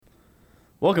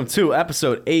Welcome to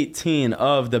episode 18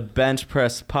 of the Bench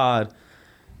Press Pod.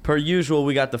 Per usual,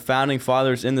 we got the founding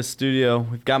fathers in the studio.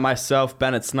 We've got myself,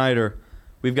 Bennett Snyder.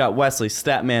 We've got Wesley,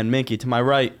 Statman Minky to my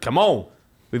right. Come on.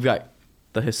 We've got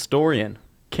the historian,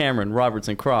 Cameron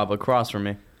Robertson Krob, across from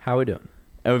me. How we doing?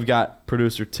 And we've got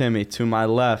producer Timmy to my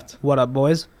left. What up,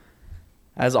 boys?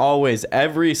 As always,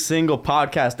 every single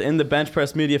podcast in the Bench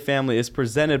Press Media family is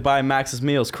presented by Max's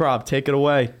Meals. Krob, take it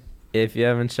away. If you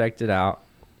haven't checked it out,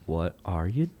 what are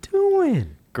you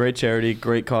doing? Great charity,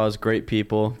 great cause, great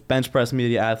people. Bench Press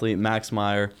Media athlete Max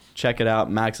Meyer. Check it out,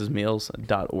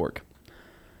 maxsmeals.org.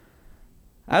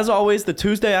 As always, the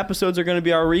Tuesday episodes are going to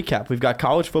be our recap. We've got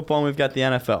college football and we've got the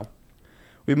NFL.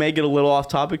 We may get a little off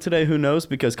topic today, who knows,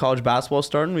 because college basketball is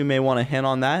starting. We may want to hint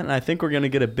on that, and I think we're going to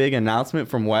get a big announcement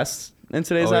from Wes in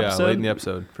today's episode. Late in the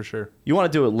episode, for sure. You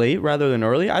want to do it late rather than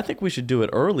early? I think we should do it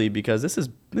early because this is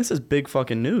big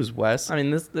fucking news, Wes. I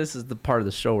mean, this is the part of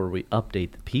the show where we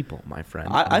update the people, my friend.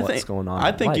 What's going on?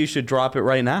 I think you should drop it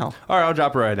right now. All right, I'll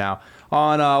drop it right now.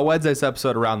 On Wednesday's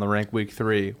episode Around the Rink, Week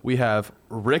 3, we have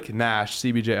Rick Nash,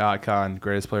 CBJ icon,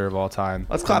 greatest player of all time.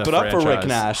 Let's clap it up for Rick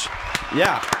Nash.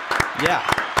 Yeah,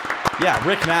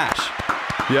 Rick Nash.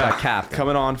 Yeah, cap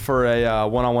coming on for a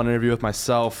one-on-one interview with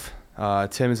myself.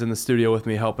 Tim is in the studio with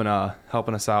me helping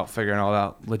us out, figuring all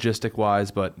out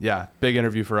logistic-wise. But, yeah, big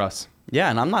interview for us. Yeah,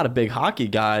 and I'm not a big hockey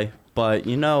guy, but,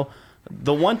 you know,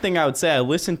 the one thing I would say, I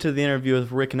listened to the interview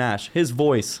with Rick Nash. His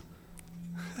voice.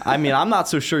 I mean, I'm not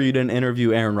so sure you didn't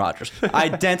interview Aaron Rodgers.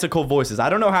 Identical voices. I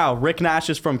don't know how. Rick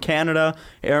Nash is from Canada.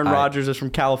 Aaron Rodgers is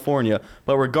from California.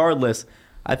 But regardless,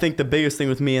 I think the biggest thing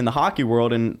with me in the hockey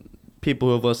world, and people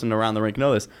who have listened Around the Rink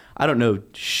know this, I don't know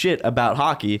shit about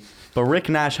hockey, but Rick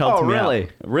Nash helped me out.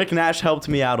 Rick Nash helped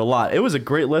me out a lot. It was a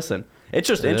great listen. It's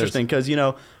just interesting because, you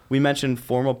know, we mentioned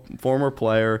former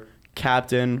player,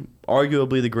 captain,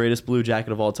 arguably the greatest Blue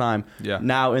Jacket of all time. Yeah.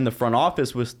 Now in the front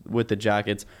office with the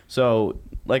Jackets. So,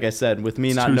 like I said, with me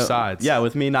it's not two sides. Yeah,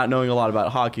 with me not knowing a lot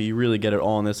about hockey, you really get it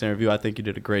all in this interview. I think you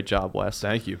did a great job, Wes.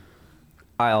 Thank you.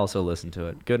 I also listened to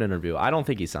it. Good interview. I don't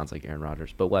think he sounds like Aaron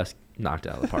Rodgers, but Wes knocked it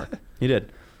out of the park. He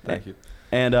did. Thank you.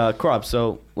 And Krob,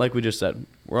 so like we just said,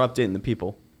 we're updating the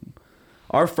people.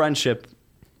 Our friendship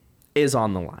Is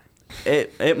on the line.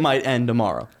 It might end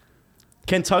tomorrow.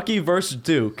 Kentucky versus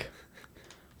Duke.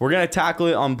 We're going to tackle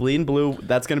it on Bleeding Blue.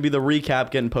 That's going to be the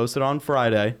recap getting posted on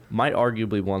Friday. Might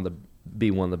arguably be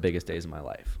one of the biggest days of my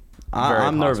life.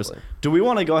 I'm nervous. Do we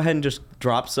want to go ahead and just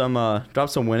drop some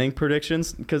winning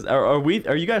predictions? Because are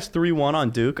you guys 3-1 on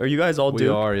Duke? Are you guys all Duke? We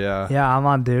are, yeah. Yeah, I'm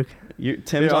on Duke.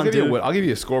 Tim's on Duke. I'll give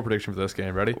you a score prediction for this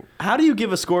game. Ready? How do you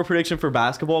give a score prediction for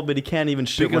basketball, but he can't even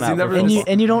shoot Because one he out? never-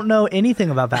 And you don't know anything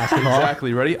about basketball.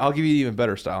 Exactly. Ready? I'll give you an even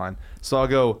better style line. So I'll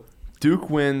go Duke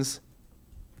wins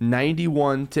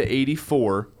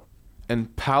 91-84,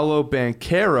 and Paolo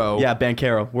Banchero Yeah,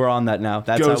 Banchero. We're on that now.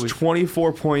 That's goes how we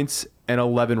 24 points and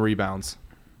 11 rebounds.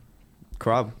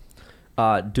 Krob.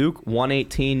 Duke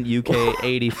 118, UK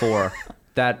 84.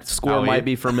 That score might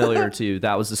be familiar to you.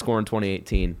 That was the score in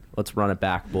 2018. Let's run it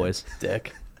back, boys.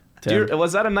 Dick.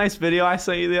 Was that a nice video I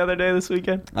sent you the other day this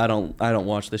weekend? I don't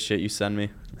watch the shit you send me.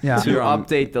 Yeah. To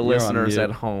update the you're on listeners mute. at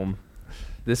home,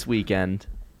 this weekend,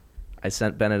 I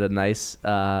sent Bennett a nice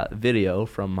video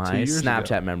from my 2 years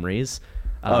Snapchat ago. memories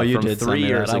You from did 3 send me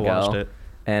years that. I ago. watched it.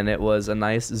 And it was a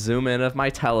nice zoom in of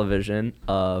my television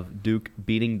of Duke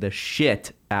beating the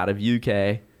shit out of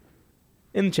UK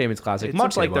in the Champions Classic, It's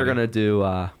much okay, like they're buddy. going to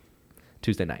do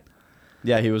Tuesday night.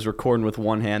 Yeah, he was recording with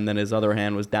one hand, then his other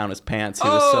hand was down his pants. He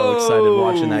was so excited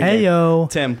watching that game. Hey, yo.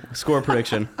 Tim, score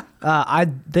prediction. I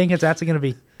think it's actually going to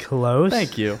be close.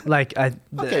 Thank you. Like,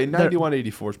 Okay, 91-84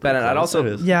 is pretty Bennett, I'd close. also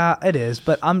It is. Yeah, it is.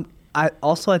 But I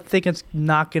think it's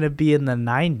not going to be in the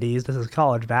 90s. This is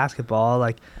college basketball.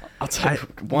 Like, I'll take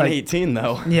 118,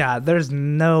 though. yeah, there's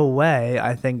no way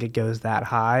I think it goes that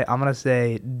high. I'm going to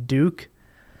say Duke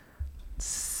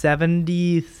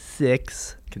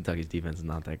 76, Kentucky's defense is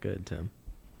not that good, Tim.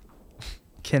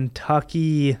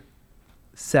 Kentucky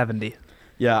 70.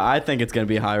 Yeah, I think it's going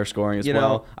to be higher scoring as You well.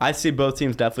 know- I see both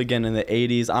teams definitely getting in the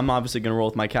 80s. I'm obviously going to roll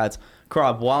with my Cats.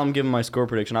 Krob, while I'm giving my score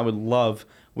prediction, I would love...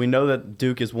 We know that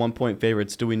Duke is 1-point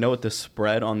favorites. Do we know what the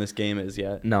spread on this game is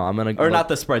yet? No, I'm going to... Or not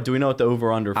the spread. Do we know what the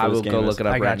over-under for I this will game go is? look it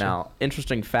up I right gotcha. now.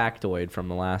 Interesting factoid from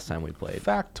the last time we played.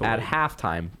 Factoid. At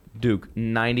halftime, Duke,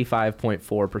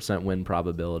 95.4% win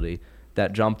probability.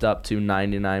 That jumped up to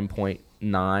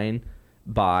 99.9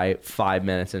 by 5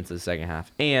 minutes into the second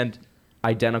half. And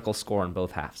identical score in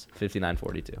both halves,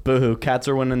 59-42. Boo-hoo. Cats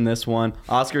are winning this one.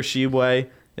 Oscar Shibwe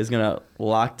is going to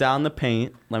lock down the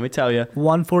paint. Let me tell you.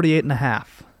 148 and a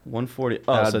half. 140.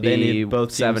 Oh, That'd so they be need both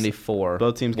teams. 74.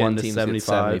 Both teams One getting to team's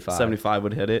 75. 75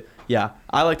 would hit it. Yeah,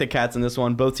 I like the Cats in this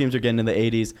one. Both teams are getting in the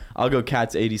 80s. I'll go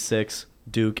Cats 86,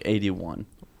 Duke 81.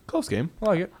 Close game. I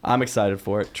like it. I'm excited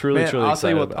for it. Truly, Man, truly I'll excited. tell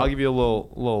you what. about I'll it. give you a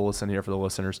little listen here for the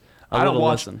listeners. A I don't little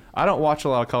watch. listen. I don't watch a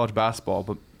lot of college basketball,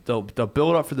 but the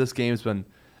build up for this game has been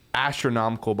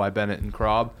astronomical by Bennett and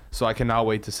Krob. So I cannot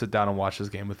wait to sit down and watch this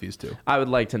game with these two. I would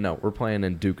like to know, we're playing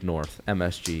in Duke North,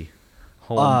 MSG,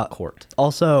 home court.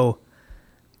 Also,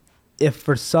 if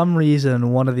for some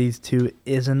reason one of these two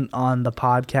isn't on the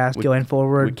podcast going We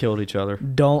forward, killed each other.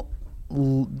 Don't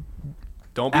be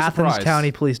Athens surprised.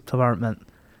 County Police Department,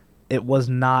 it was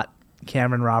not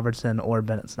Cameron Robertson or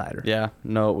Bennett Snyder. Yeah,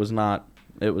 no, it was not.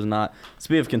 It was not.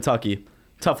 Speaking of Kentucky,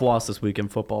 tough loss this week in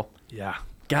football. Yeah.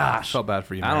 Gosh. Felt bad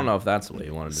for you. I don't man. know if that's the way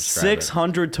you want to describe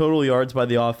 600 total yards by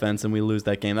the offense, and we lose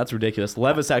that game. That's ridiculous.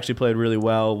 Levis actually played really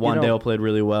well. Wandale played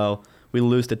really well. We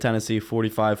lose to Tennessee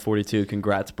 45-42.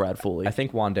 Congrats, Brad Foley. it. I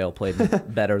think Wandale played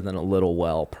better than a little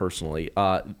well, personally.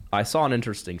 I saw an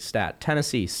interesting stat.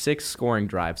 Tennessee, 6 scoring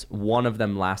drives. One of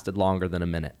them lasted longer than a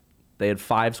minute. They had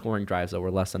 5 scoring drives that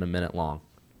were less than a minute long.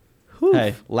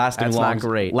 Hey, lasting That's long's not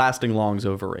great. Lasting long's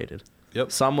overrated.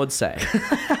 Yep. Some would say.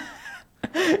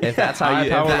 If that's how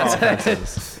you, High-powered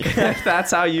offenses. if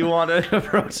that's how you want to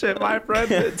approach it, my friend,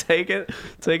 take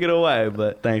it away.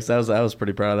 But Thanks. I was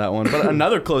pretty proud of that one. But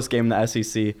another close game in the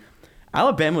SEC.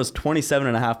 Alabama was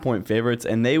 27.5-point favorites,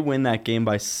 and they win that game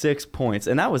by 6 points.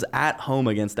 And that was at home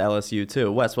against LSU,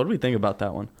 too. Wes, what do we think about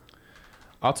that one?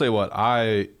 I'll tell you what.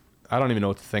 I don't even know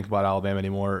what to think about Alabama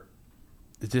anymore.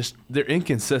 They're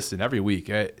inconsistent every week.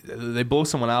 They blow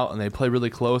someone out and they play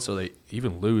really close, or they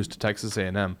even lose to Texas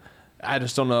A&M. I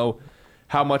just don't know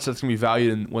how much that's going to be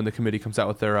valued when the committee comes out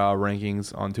with their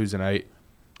rankings on Tuesday night.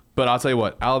 But I'll tell you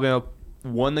what, Alabama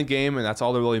won the game, and that's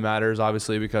all that really matters,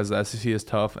 obviously, because the SEC is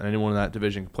tough, and anyone in that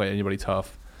division can play anybody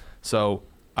tough. So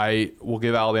I will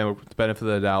give Alabama the benefit of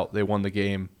the doubt. They won the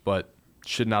game, but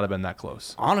should not have been that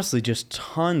close. Honestly, just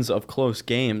tons of close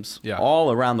games Yeah.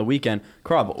 all around the weekend.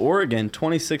 Krob, Oregon,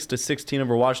 26-16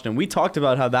 over Washington. We talked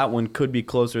about how that one could be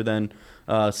closer than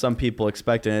some people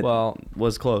expected. It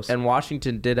was close. And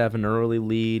Washington did have an early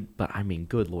lead, but I mean,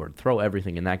 good Lord, throw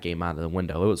everything in that game out of the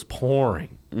window. It was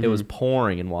pouring. It was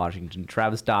pouring in Washington.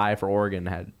 Travis Dye for Oregon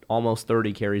had almost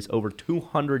 30 carries, over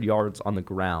 200 yards on the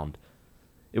ground.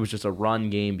 It was just a run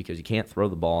game because you can't throw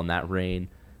the ball in that rain.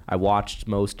 I watched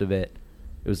most of it.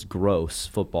 It was gross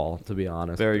football, to be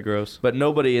honest. Very gross. But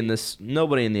nobody in the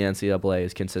NCAA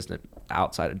is consistent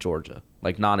outside of Georgia.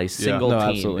 Like, not a single No, team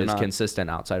absolutely is not. consistent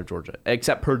outside of Georgia,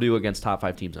 except Purdue against top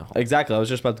 5 teams at home. Exactly. I was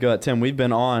just about to go at Tim. We've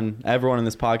been on, everyone in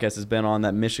this podcast has been on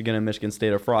that Michigan and Michigan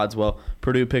State are frauds. Well,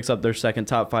 Purdue picks up their second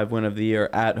top 5 win of the year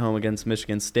at home against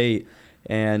Michigan State.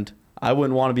 And I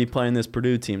wouldn't want to be playing this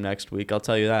Purdue team next week. I'll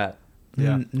tell you that.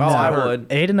 Yeah. No, I would.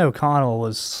 Aiden O'Connell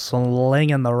was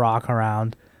slinging the rock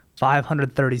around.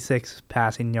 536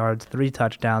 passing yards, 3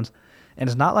 touchdowns. And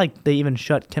it's not like they even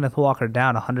shut Kenneth Walker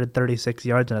down, 136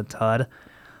 yards and a tud.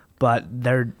 But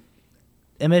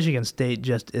Michigan State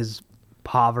just is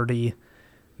poverty.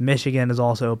 Michigan is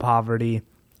also poverty.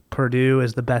 Purdue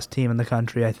is the best team in the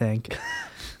country, I think,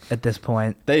 at this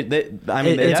point.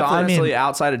 Honestly,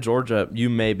 outside of Georgia, you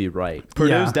may be right. Purdue's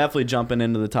Yeah. definitely jumping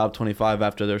into the top 25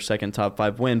 after their second top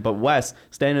 5 win. But Wes,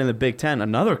 staying in the Big Ten,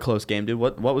 another close game, dude.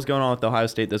 What was going on with Ohio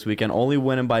State this weekend? Only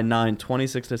winning by 9,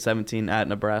 26-17 at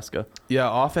Nebraska. Yeah,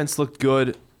 offense looked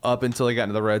good up until they got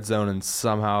into the red zone, and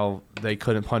somehow they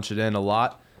couldn't punch it in a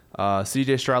lot.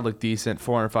 C.J. Stroud looked decent,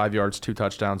 405 yards, 2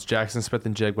 touchdowns. Jackson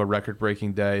Smith-Njigba,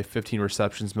 record-breaking day, 15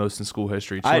 receptions, most in school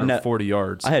history, 240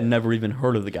 yards. I had never even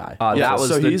heard of the guy. That was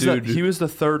so the he's dude. he was the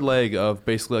third leg of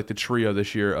basically like the trio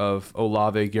this year of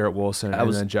Olave, Garrett Wilson,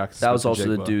 and then Jackson That was also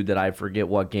the Smith-Njigba. dude that I forget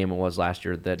what game it was last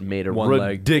year that made a One leg.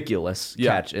 ridiculous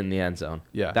Yeah. catch in the end zone.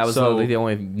 Yeah, That was so- literally the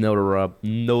only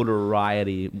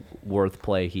notoriety worth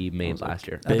play he made last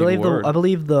year. I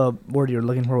believe the word you're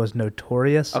looking for was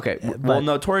notorious. Okay, but- well,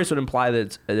 notorious would imply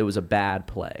that it was a bad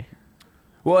play.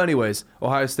 Well, anyways,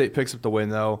 Ohio State picks up the win,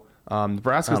 though.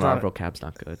 Nebraska's not vocab's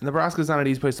not good. Nebraska's not an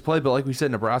easy place to play, but like we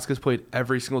said, Nebraska's played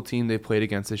every single team they've played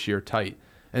against this year tight.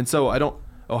 And so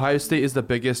Ohio State is the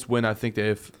biggest win I think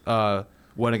they've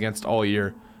won against all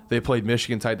year. They played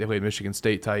Michigan tight. They played Michigan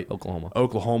State tight.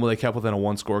 Oklahoma, they kept within a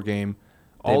 1-score game.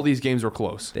 All these games were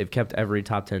close. They've kept every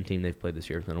top 10 team they've played this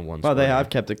year within a 1 Well, score they game. have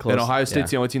kept it close. And Ohio State's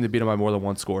the only team that beat them by more than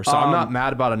 1 score. So I'm not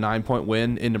mad about a 9-point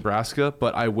win in Nebraska,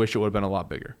 but I wish it would have been a lot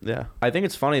bigger. Yeah. I think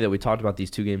it's funny that we talked about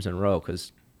these 2 games in a row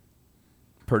because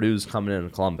Purdue's coming in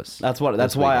Columbus. That's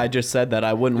why I just said that.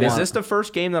 I wouldn't Is want. this the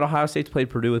first game that Ohio State's played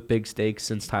Purdue with big stakes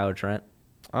since Tyler Trent?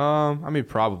 I mean,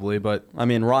 probably, but I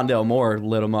mean, Rondale Moore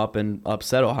lit them up and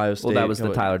upset Ohio State. Well, that was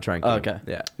the Tyler Trenk game. Okay.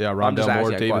 Yeah. yeah, I'm just Rondale Moore,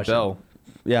 asking a David question. Bell.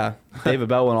 Yeah, David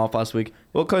Bell went off last week.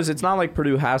 Well, because it's not like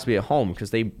Purdue has to be at home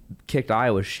because they kicked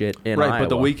Iowa shit in Right, Iowa. but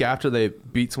the week after they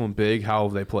beat someone big, how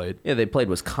have they played? Yeah, they played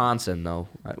Wisconsin, though.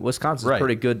 Wisconsin's Right.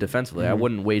 pretty good defensively. I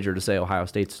wouldn't wager to say Ohio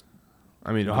State's.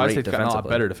 I mean, Ohio Great State's gotten a lot defensively.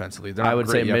 better defensively. They're I not would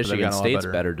great say yet, but they've Michigan gotten a lot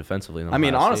State's better defensively than I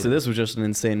mean, Ohio honestly, State. this was just an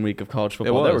insane week of college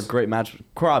football. They were was. great match.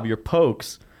 Krob, your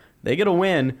Pokes, they get a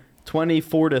win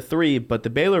 24-3, but the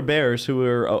Baylor Bears, who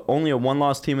are only a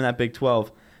one-loss team in that Big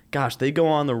 12, gosh, they go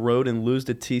on the road and lose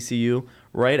to TCU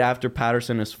right after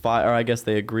Patterson is fired. Or I guess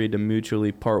they agreed to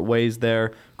mutually part ways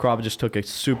there. Krob just took a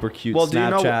super cute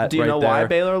Snapchat. Do you know why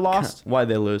Baylor lost? Why'd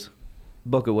they lose?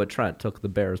 Book of what Trent took the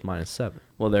Bears -7.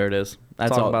 Well, there it is.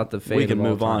 That's Talk all. about the fate we can of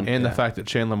all move on. time. And Yeah. the fact that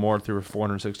Chandler Moore threw for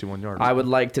 461 yards. I would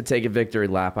like to take a victory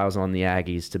lap. I was on the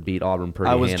Aggies to beat Auburn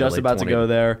pretty I was just handily, about 20 to go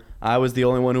there. I was the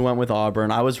only one who went with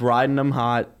Auburn. I was riding them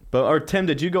hot. Or Tim,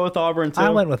 did you go with Auburn too? I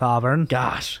went with Auburn.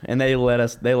 Gosh, and they let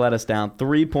us down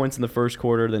 3 points in the first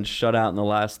quarter, then shut out in the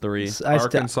last 3.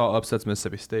 Arkansas upsets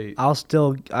Mississippi State. I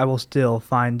will still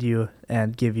find you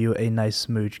and give you a nice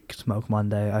smooch Smoke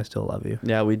Monday. I still love you.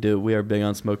 Yeah, we do. We are big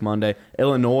on Smoke Monday.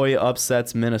 Illinois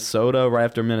upsets Minnesota right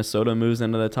after Minnesota moves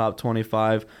into the top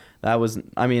 25. That was,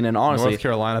 I mean, and honestly, North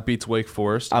Carolina beats Wake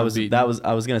Forest. I was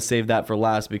gonna save that for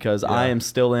last because I am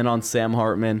still in on Sam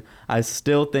Hartman. I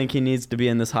still think he needs to be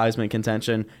in this Heisman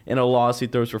contention. In a loss, he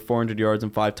throws for 400 yards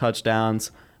and 5 touchdowns.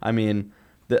 I mean,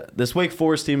 this Wake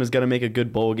Forest team is gonna make a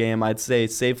good bowl game. I'd say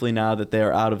safely now that they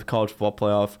are out of college football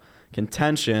playoff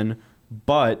contention.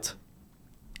 But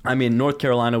I mean, North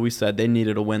Carolina, we said they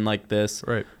needed a win like this.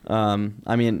 Right.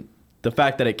 I mean, the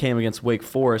fact that it came against Wake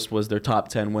Forest was their top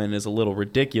 10 win is a little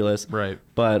ridiculous. Right.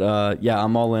 But, yeah,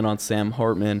 I'm all in on Sam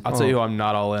Hartman. I'll tell you who I'm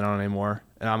not all in on anymore,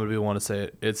 and I'm going to be the one to say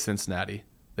it. It's Cincinnati.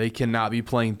 They cannot be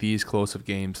playing these close of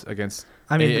games against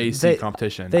AAC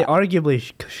competition. They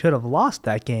arguably should have lost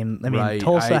that game. I mean, Right.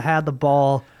 Tulsa had the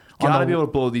ball Got to on be the, able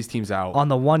to blow these teams out. on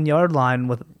the 1 yard line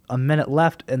with a minute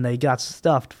left, and they got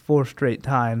stuffed 4 straight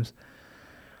times.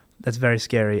 That's very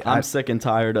scary. I'm sick and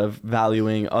tired of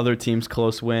valuing other teams'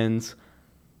 close wins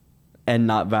and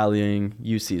not valuing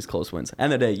UC's close wins.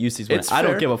 End of the day, UC's win. It's I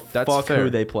don't fair. give a That's fuck fair. who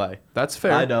they play. That's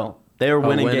fair. I don't. They are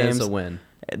winning win games. is a win.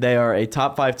 They are a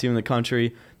top 5 team in the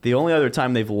country. The only other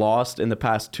time they've lost in the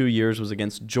past 2 years was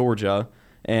against Georgia,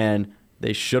 and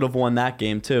they should have won that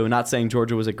game too. Not saying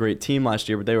Georgia was a great team last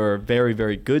year, but they were a very,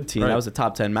 very good team. Right. That was a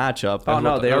top 10 matchup. Oh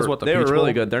no, what- they that was were what the they were Peach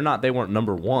really Bowl? good. They weren't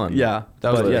number 1. Yeah,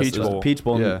 That was but the yes, Peach it was the Bowl. Peach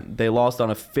Bowl. Yeah. They lost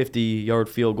on a 50-yard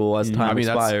field goal as time I mean,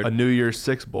 expired. that's a New Year's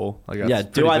Six bowl. Like, that's Yeah,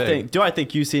 pretty big. do I think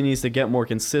UC needs to get more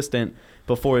consistent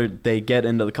before they get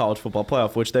into the college football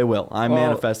playoff, which they will. I'm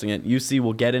manifesting it. UC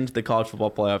will get into the college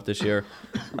football playoff this year.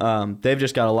 They've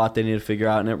just got a lot they need to figure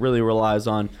out, and it really relies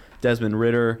on Desmond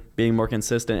Ridder being more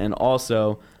consistent, and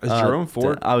also Is Jerome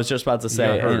Ford? I was just about to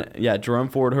say, got hurt. Jerome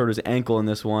Ford hurt his ankle in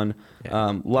this one.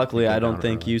 Yeah. Luckily, I don't down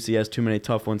think early. UC has too many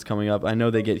tough ones coming up. I know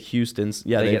they get Houston's.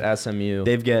 Yeah, They get SMU.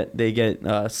 They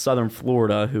get Southern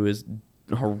Florida, who is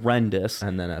horrendous,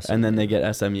 And then SMU. and then they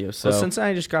get SMU. So So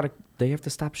Cincinnati just they have to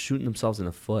stop shooting themselves in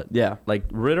the foot. yeah, Like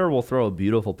Ritter will throw a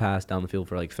beautiful pass down the field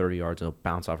for like 30 yards and it'll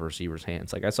bounce off a receiver's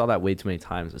hands. Like I saw that way too many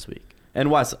times this week.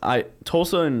 and Wes,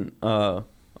 Tulsa and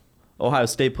Ohio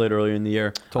State played earlier in the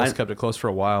year. Tulsa kept it close for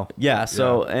a while. Yeah,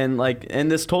 so and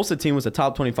this Tulsa team was a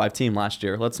top 25 team last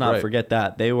year. Let's not Right. forget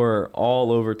that. They were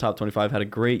all over top 25, had a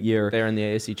great year. They're in the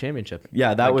AAC championship.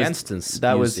 Yeah, that against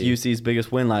was UC's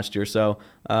biggest win last year. So,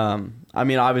 I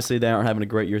mean, obviously they aren't having a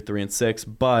great year, 3-6,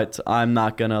 but I'm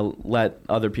not gonna let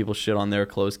other people shit on their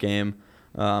close game,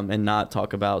 and not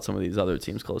talk about some of these other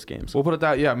teams' close games. We'll put it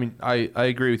that. Yeah, I mean, I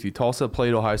agree with you. Tulsa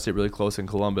played Ohio State really close in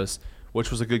Columbus, which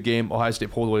was a good game. Ohio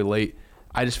State pulled away late.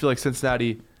 I just feel like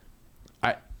Cincinnati.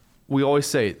 We always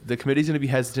say the committee's going to be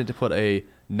hesitant to put a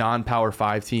non-Power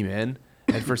 5 team in,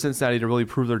 and for Cincinnati to really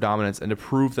prove their dominance and to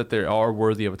prove that they are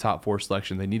worthy of a top 4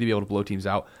 selection, they need to be able to blow teams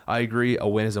out. I agree, a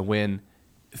win is a win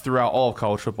throughout all of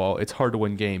college football. It's hard to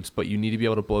win games, but you need to be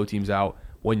able to blow teams out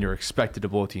when you're expected to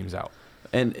blow teams out.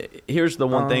 And here's the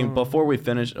one thing before we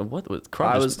finish. What was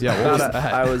I was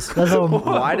That's all-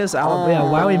 why does Alabama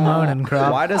yeah, why are we moaning,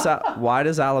 crap? why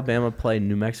does Alabama play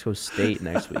New Mexico State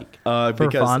next week?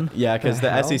 because fun? Yeah, because the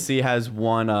hell? SEC has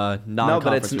one No, but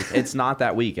non-conference. it's not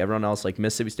that week. Everyone else like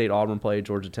Mississippi State, Auburn play,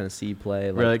 Georgia, Tennessee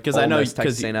play. Like, Really? 'Cause I Ole know- Miss,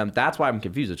 Texas 'cause- A&M. That's why I'm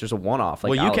confused. It's just a one-off.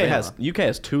 Like well, Alabama. UK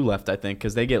has 2 left, I think,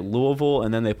 because they get Louisville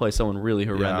and then they play someone really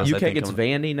horrendous. I UK think, gets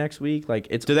Vandy next week. Like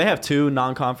it's Do they have 2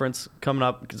 non-conference coming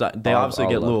up? Because they I obviously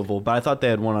actually get Louisville, but I thought they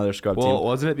had one other scrub Well, team.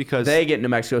 wasn't it because They get New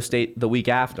Mexico State the week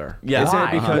after. Yeah.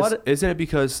 Isn't it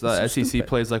because the So SEC stupid.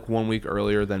 plays like 1 week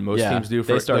earlier than most Yeah, teams do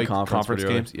they for start like, conference pretty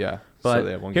early. games? Yeah. But So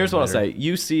they have one here's game what I'll later.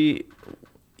 say: UC,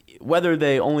 whether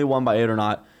they only won by 8 or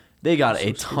not, they got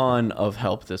a ton of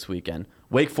help this weekend.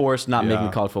 Wake Forest not making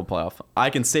the college football playoff. I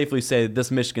can safely say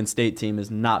this Michigan State team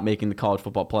is not making the college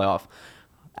football playoff.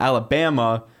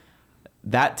 Alabama,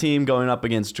 that team going up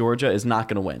against Georgia is not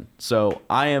going to win. So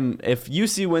if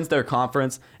UC wins their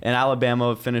conference and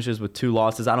Alabama finishes with 2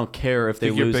 losses, I don't care if they I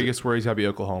think lose. your biggest worry is going to be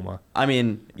Oklahoma. I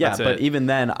mean, yeah, That's but it. even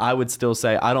then, I would still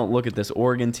say I don't look at this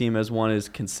Oregon team as one is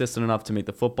consistent enough to make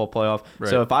the football playoff. Right.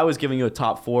 So if I was giving you a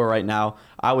top 4 right now,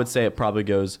 I would say it probably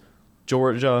goes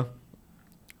Georgia,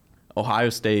 Ohio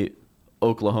State,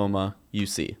 Oklahoma,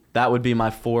 UC. That would be my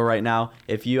 4 right now.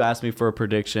 If you ask me for a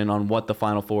prediction on what the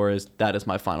final 4 is, that is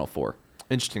my final 4.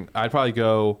 Interesting. I'd probably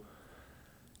go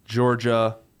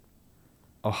Georgia,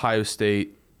 Ohio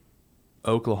State,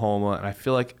 Oklahoma, and I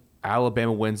feel like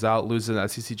Alabama wins out, loses the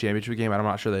SEC championship game. I'm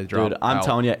not sure they drop. Dude, I'm out.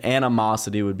 telling you,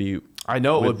 animosity would be. I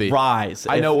know it would be rise.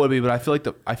 I know it would be, but I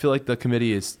feel like the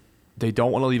committee is. They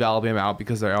don't want to leave Alabama out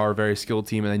because they are a very skilled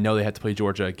team, and they know they have to play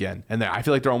Georgia again. And I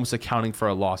feel like they're almost accounting for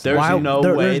a loss. There's Why- no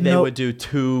there- way there's they no- would do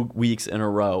 2 weeks in a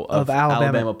row of Alabama.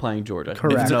 Alabama playing Georgia.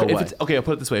 Correct. There's no way. Okay, I'll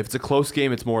put it this way: if it's a close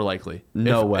game, it's more likely.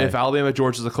 No way. If Alabama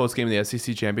Georgia is a close game in the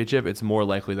SEC championship, it's more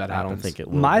likely that I happens. don't think it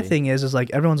will. My be. thing is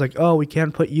like everyone's like, oh, we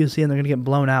can't put UC and they're gonna get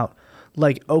blown out.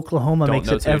 Like Oklahoma Don't makes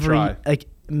know it till you every try.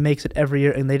 makes it every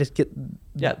year, and they just get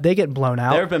Yeah. they get blown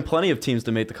out. There have been plenty of teams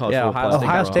to make the college Yeah, football playoff.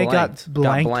 Ohio State got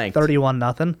blanked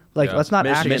 31-0. Like Yeah. let's not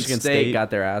act. Michigan Michigan State State got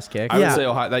their ass kicked. I would Yeah. say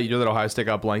Ohio State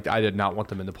got blanked. I did not want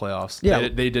them in the playoffs. Yeah.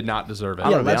 They did not deserve it.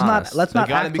 I'm Yeah, gonna be honest. let's They not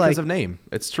got it act because like of name.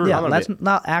 It's true. yeah, I'm gonna let's be-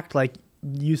 not act like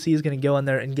UC is gonna go in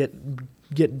there and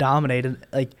get dominated.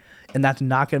 Like, and that's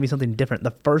not gonna be something different.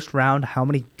 The first round, how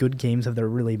many good games have there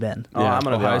really been? Oh, I'm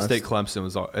gonna be Ohio honest. State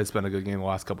Clemson it's been a good game the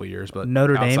last couple of years, but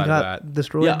Notre Dame outside of got that,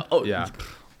 destroyed. Yeah. Oh, yeah.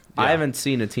 I haven't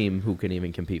seen a team who can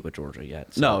even compete with Georgia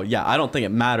yet. So. No, yeah, I don't think it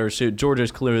matters. Shoot,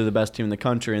 Georgia's clearly the best team in the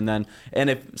country, and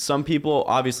if some people,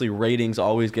 obviously ratings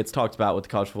always gets talked about with the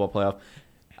college football playoff.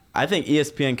 I think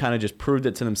ESPN kind of just proved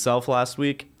it to themselves last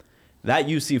week. That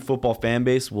UC football fan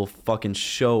base will fucking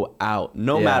show out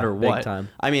no Yeah, matter big what. time.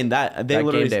 I mean that That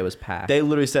literally game day was packed. They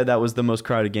literally said that was the most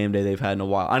crowded game day they've had in a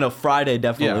while. I know Friday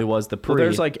definitely Yeah. was the pre. Well,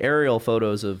 there's like aerial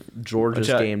photos of Georgia's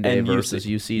Which, game day and versus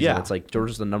UC. UC's, Yeah. and it's like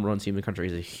Georgia's the number 1 team in the country.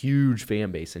 It's a huge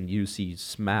fan base, and UC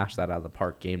smashed that out of the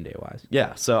park game day wise.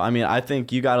 Yeah, so I mean, I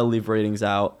think you got to leave ratings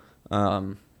out.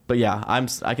 But yeah,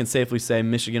 I can safely say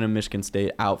Michigan and Michigan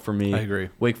State out for me. I agree.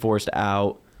 Wake Forest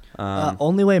out.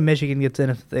 Only way Michigan gets in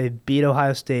if they beat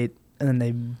Ohio State and then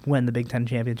they win the Big Ten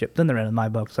championship. Then they're in my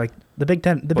books. Like the Big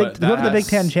Ten, But that whoever the Big has-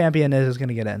 Ten champion is going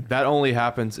to get in. That only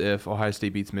happens if Ohio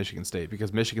State beats Michigan State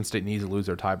because Michigan State needs to lose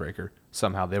their tiebreaker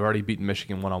somehow. They've already beaten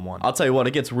Michigan 1-on-1. I'll tell you what,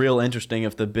 it gets real interesting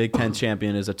if the Big Ten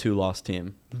champion is a 2-loss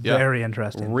team. Yeah. Very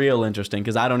interesting. Real interesting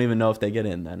because I don't even know if they get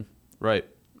in then. Right.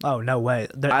 Oh no way!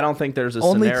 I don't think there's a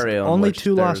only scenario. in only which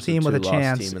 2-loss there's team with a 2-loss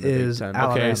chance team in the Big is Ten.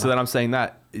 Alabama. Okay, so then I'm saying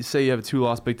that say you have a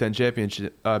 2-loss Big Ten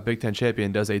championship, Big Ten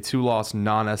champion. Does a 2-loss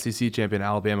non-SEC champion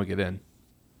Alabama get in?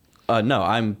 No,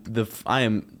 I am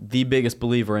the biggest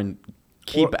believer in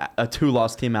keep a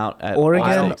 2-loss team out at all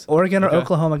Oregon stakes. or Okay.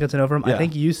 Oklahoma gets an over them. Yeah. I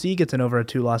think UC gets an over a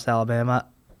 2-loss Alabama.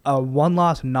 A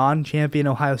 1-loss non-champion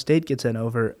Ohio State gets in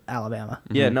over Alabama.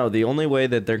 Yeah, no. The only way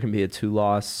that there can be a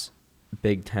 2-loss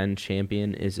Big Ten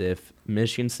champion is if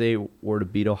Michigan State were to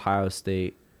beat Ohio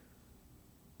State,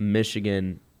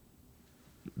 Michigan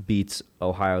beats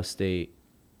Ohio State.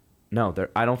 No,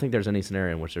 I don't think there's any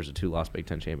scenario in which there's a 2-loss Big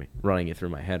Ten champion. Running it through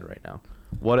my head right now.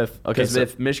 What if? Okay, Because so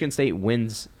if Michigan State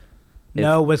wins,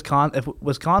 No, Wisconsin. If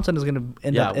Wisconsin is going to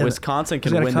end up, Wisconsin can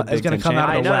is gonna win co- the is Big gonna Ten come out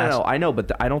of championship. the West. I know,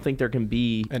 but I don't think there can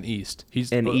be An East.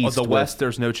 An East The with- West.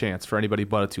 There's no chance for anybody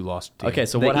but a 2-loss team. Okay,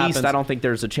 so the what East. happens? I don't think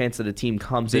there's a chance that a team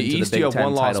comes The into East, the you Big have Ten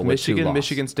one loss: title Michigan, with 2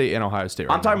 Michigan State, and Ohio State.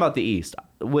 Right I'm talking now. about the East.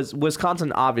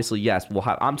 Wisconsin, obviously, yes.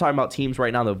 I'm talking about teams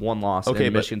right now that have 1 loss. Okay,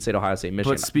 in but- Michigan State, Ohio State,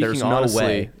 Michigan. But speaking There's honestly, no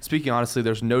way.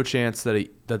 there's no chance that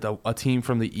a team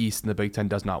from the East in the Big Ten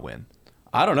does not win.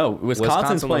 I don't know. Wisconsin's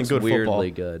Wisconsin playing looks good football.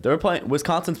 weirdly good. They're playing.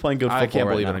 Wisconsin's playing good football. I can't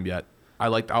right believe now. in them yet. I'll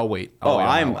wait. I'll wait Oh, on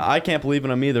that one. I can't believe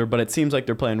in them either. But it seems like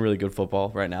they're playing really good football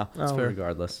right now. Fair.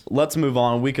 Regardless. Let's move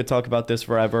on. We could talk about this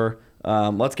forever.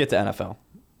 Let's get to NFL.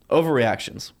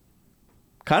 Overreactions.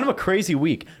 Kind of a crazy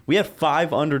week. We had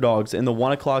 5 underdogs in the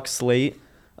 1 o'clock slate.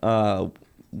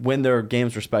 win their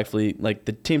games respectfully. Like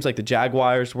the teams like the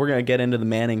Jaguars, we're gonna get into the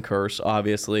Manning curse,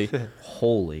 obviously.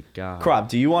 Holy God. Crop,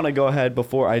 do you want to go ahead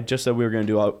before I just said we were gonna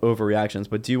do overreactions,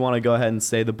 but do you want to go ahead and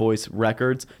say the boys'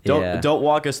 records? Don't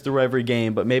walk us through every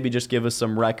game, but maybe just give us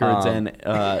some records and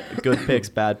good picks,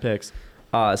 bad picks.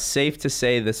 Safe to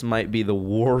say this might be the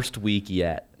worst week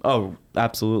yet. Oh,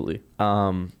 absolutely.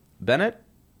 Bennett,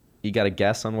 you got a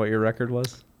guess on what your record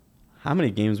was? How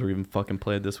many games were even fucking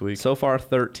played this week? So far,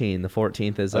 13. The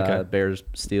 14th is Bears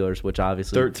Steelers, which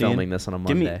obviously 13. filming this on a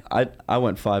Monday. I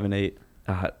went 5-8.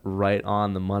 Right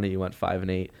on the money. You went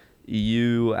 5-8.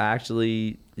 You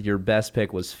actually, your best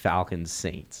pick was Falcons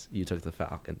Saints. You took the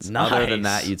Falcons. Nice. Other than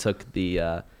that, you took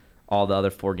the all the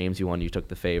other 4 games you won. You took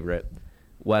the favorite.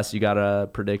 Wes, you got a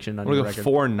prediction on your record?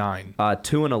 4-9.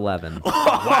 2-11.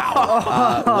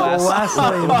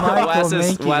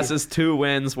 Wes's 2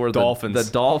 wins were Dolphins.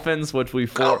 The Dolphins, which we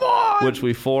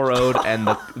 4-0'd, and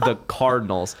the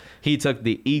Cardinals. He took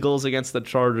the Eagles against the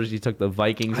Chargers. He took the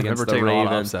Vikings against the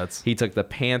Ravens. He took the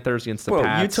Panthers against the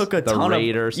Pats. You took a the ton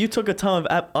Raiders. You took a ton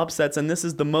of upsets, and this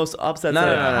is the most upsets.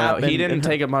 No. He didn't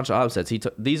take a bunch of upsets.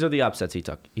 These are the upsets he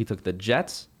took. He took the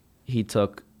Jets. He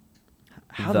took.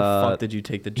 How the fuck did you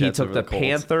take the Jets? He took over the Colts?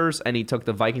 Panthers, and he took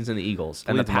the Vikings and the Eagles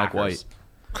and the Mike Packers.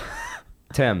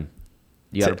 Tim,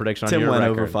 you got a prediction on Tim your went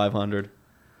record? over 500.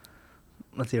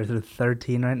 Let's see, we're through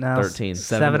 13 right now. 13.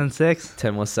 7-6.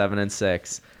 Tim was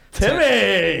 7-6.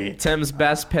 Timmy! Tim's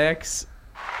best picks.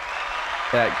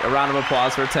 A round of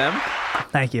applause for Tim.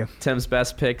 Thank you. Tim's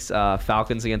best picks: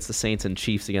 Falcons against the Saints and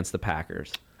Chiefs against the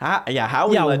Packers. How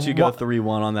we let you go 3-1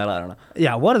 on that? I don't know.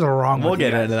 Yeah, what is wrong We'll with you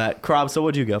get guys? into that. Krob, so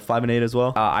what'd you go? 5-8 as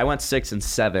well? I went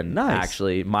 6-7. Nice.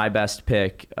 Actually, my best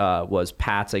pick was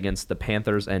Pats against the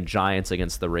Panthers and Giants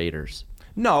against the Raiders.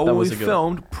 No, That we was a good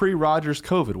filmed pre-Rodgers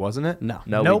COVID, wasn't it? No.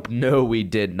 Nope. We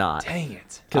did not. Dang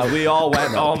it. Because we all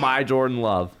went, oh my Jordan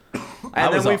Love.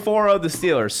 And then we 4-0'd the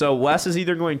Steelers. So Wes is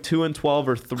either going 2-12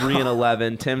 or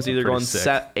 3-11. Tim's either going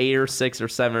 8 or 6 or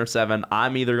 7 or 7.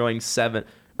 I'm either going 7.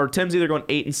 Or Tim's either going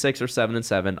 8-6 or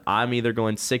 7-7. I'm either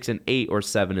going 6-8 or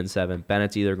 7-7.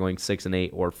 Bennett's either going 6-8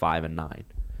 or 5-9.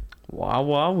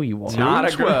 Wow.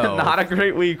 Not a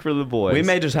great week for the boys. We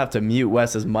may just have to mute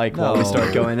Wes's mic while we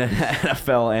start going to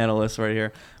NFL analysts right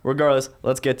here. Regardless,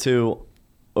 let's get to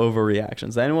overreactions.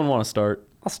 Does anyone want to start?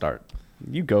 I'll start.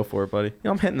 You go for it, buddy. You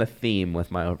know, I'm hitting the theme with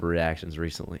my overreactions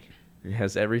recently. It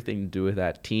has everything to do with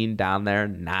that team down there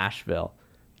in Nashville,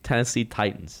 Tennessee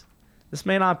Titans. This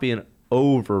may not be an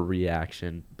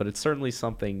overreaction, but it's certainly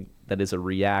something that is a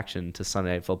reaction to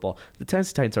Sunday Night Football. The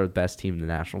Tennessee Titans are the best team in the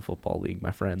National Football League,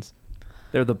 my friends.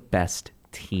 They're the best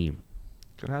team.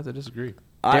 Gonna have to disagree.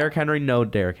 Derrick Henry, no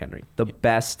Derrick Henry. The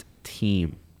best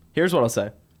team. Here's what I'll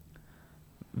say.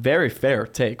 Very fair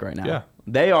take right now. Yeah.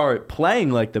 They are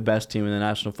playing like the best team in the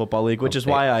National Football League, which is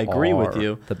why I agree with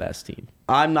you. The best team.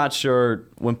 I'm not sure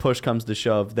when push comes to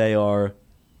shove, they are.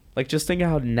 Like, just think of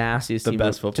how nasty this The team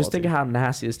best football Just think team. of how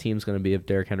nasty this team's going to be if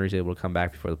Derrick Henry's able to come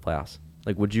back before the playoffs.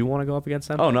 Like, would you want to go up against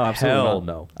them? Oh, no, absolutely Hell not.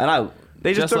 no. And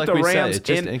They just Just took like the we said, Rams it's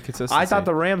just in. inconsistency. I thought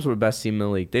the Rams were the best team in the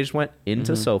league. They just went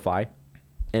into SoFi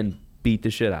and beat the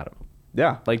shit out of them.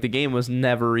 yeah. Like, the game was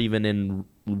never even in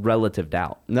relative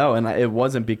doubt. No, and it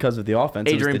wasn't because of the offense.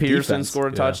 It was Adrian the Peterson defense.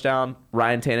 scored a touchdown.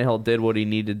 Ryan Tannehill did what he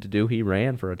needed to do. He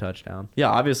ran for a touchdown. Yeah,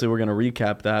 obviously we're going to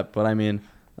recap that, but I mean.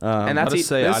 And I'll that's just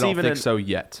say this I don't even think in- so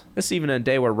yet. This is even in a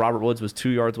day where Robert Woods was 2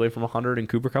 yards away from 100 and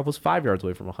Cooper Kupp was 5 yards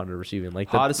away from 100 receiving.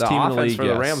 Like, the Hottest team in the offense league, for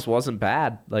the yes. Rams wasn't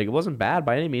bad. Like, it wasn't bad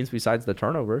by any means besides the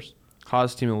turnovers.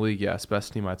 Hottest team in the league, yes.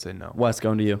 Best team, I'd say no. Wes,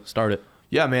 going to you. Start it.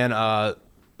 Yeah, man. I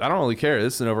don't really care.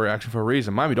 This is an overreaction for a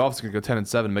reason. Miami Dolphins are going to go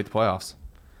 10-7 and make the playoffs.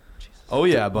 Oh,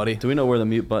 yeah, buddy. Do we know where the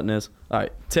mute button is? All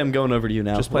right, Tim, going over to you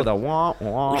now. Just play the wah,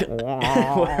 wah,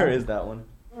 wah. Where is that one?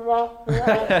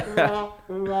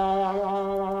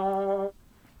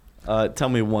 Tell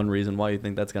me one reason why you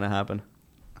think that's going to happen.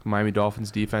 Miami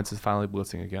Dolphins defense is finally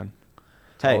blitzing again.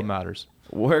 That's all Hey, that matters.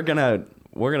 we're gonna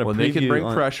When they can preview bring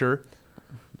on- pressure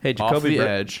Hey, off the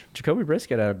edge. Jacoby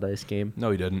Brissett had a nice game.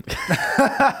 No, he didn't. He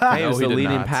was he the did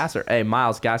leading not. passer. Hey,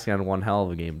 Myles Gaskin had one hell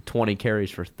of a game. 20 carries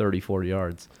for 34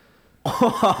 yards. We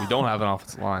don't have an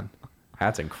offensive line.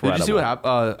 That's incredible. Did you see what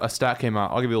happened? A stat came out.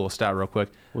 I'll give you a little stat real quick.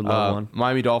 Would love one.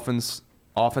 Miami Dolphins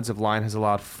offensive line has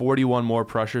allowed 41 more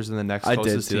pressures than the next I did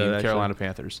closest see that, team, actually. Carolina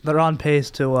Panthers. They're on pace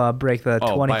to break the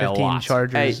Oh, by a 2015 lot.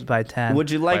 Chargers Hey, by 10.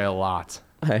 Would you By like... a lot.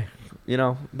 Hey, you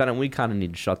know, Bennett, we kind of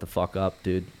need to shut the fuck up,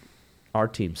 dude. Our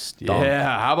team stunk.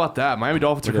 Yeah, how about that? Miami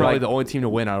Dolphins are Would you probably like- the only team to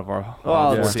win out of our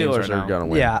Well, the four teams Steelers right are now. going to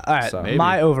win. Yeah, all right. So- Maybe.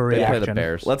 My They overreaction. play the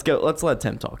Bears. Let's go. Let's let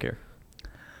Tim talk here.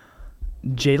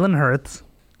 Jalen Hurts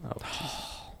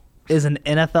Oh, is an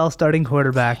NFL starting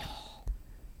quarterback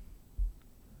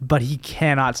but he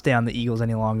cannot stay on the Eagles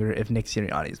any longer if Nick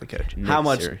Sirianni is the coach. How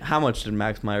much did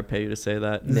Max Meyer pay you to say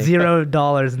that?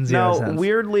 $0 and 0 No, cents.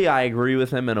 weirdly, I agree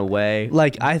with him in a way.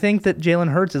 Like, I think that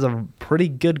Jalen Hurts is a pretty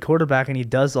good quarterback, and he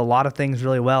does a lot of things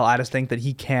really well. I just think that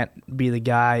he can't be the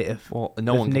guy if... Well,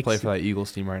 no if one can Nick play for that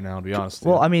Eagles team right now, to be honest.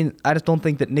 Well, I mean, I just don't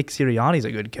think that Nick Sirianni's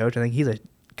a good coach. I think he's a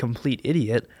complete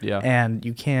idiot. Yeah. And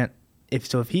you can't...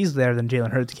 If he's there, then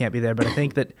Jalen Hurts can't be there. But I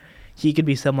think that he could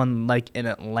be someone like in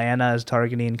Atlanta is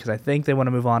targeting, because I think they want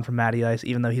to move on from Matty Ice,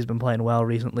 even though he's been playing well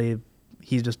recently.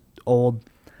 He's just old.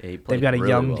 Yeah, They've got a really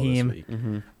young well this team. week.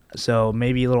 Mm-hmm. So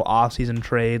maybe a little off-season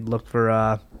trade. Look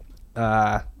for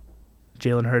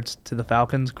Jalen Hurts to the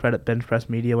Falcons. Credit Bench Press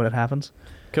Media when it happens.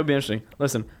 Could be interesting.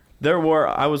 Listen,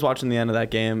 I was watching the end of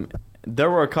that game. There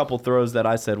were a couple throws that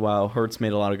I said, wow, Hurts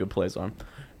made a lot of good plays on.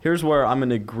 Here's where I'm going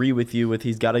to agree with you with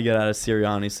he's got to get out of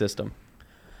Sirianni's system.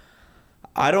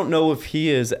 I don't know if he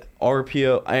is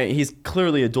RPO. He's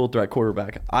clearly a dual threat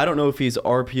quarterback. I don't know if he's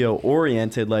RPO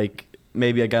oriented like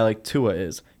maybe a guy like Tua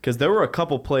is. Because there were a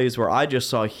couple plays where I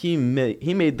just saw he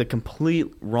made the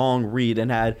complete wrong read and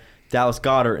had Dallas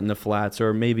Goedert in the flats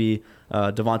or maybe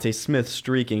Devontae Smith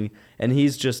streaking. And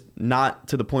he's just not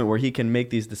to the point where he can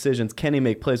make these decisions. Can he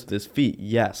make plays with his feet?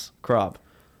 Yes. Krob.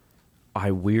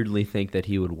 I weirdly think that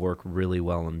he would work really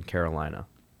well in Carolina,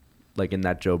 like in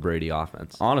that Joe Brady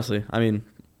offense. Honestly, I mean,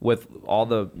 With all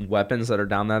the weapons that are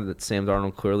down there that Sam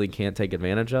Darnold clearly can't take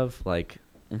advantage of, like,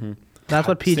 That's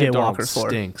what PJ Sam Darnold Walker's for.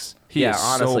 stinks. He yeah, is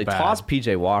honestly, so bad. toss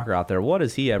PJ Walker out there. What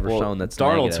has he ever shown that's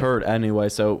Darnold's negative? hurt anyway,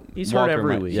 so He's hurt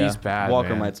every week. Yeah, He's bad, Walker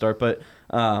man. might start, but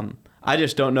I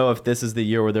just don't know if this is the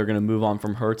year where they're going to move on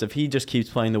from Hurts. If he just keeps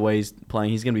playing the way he's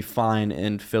playing, he's going to be fine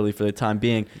in Philly for the time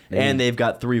being. And they've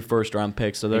got 3 first-round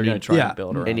picks, so they're going to try and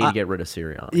build around. They need to get rid of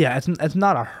Sirianni. Yeah, it's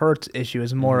not a Hurts issue.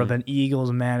 It's more of an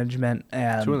Eagles management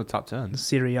and 2 in the top 10.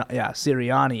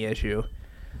 Sirianni issue.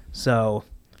 So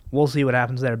we'll see what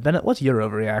happens there. Bennett, what's your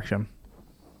overreaction?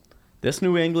 This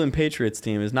New England Patriots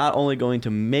team is not only going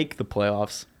to make the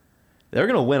playoffs, they're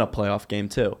going to win a playoff game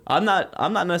too. I'm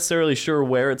not necessarily sure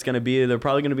where it's going to be. They're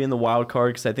probably going to be in the wild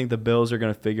card because I think the Bills are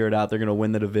going to figure it out. They're going to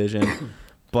win the division.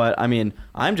 But, I mean,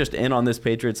 I'm just in on this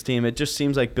Patriots team. It just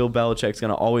seems like Bill Belichick's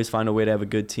going to always find a way to have a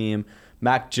good team.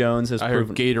 Mac Jones has I proven...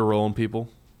 heard Gator rolling people.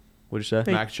 What'd you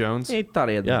say? Mac Jones. He thought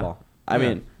he had the Yeah. ball. I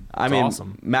mean,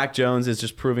 awesome. Mac Jones is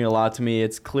just proving a lot to me.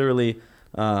 It's clearly,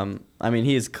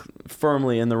 he is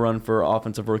firmly in the run for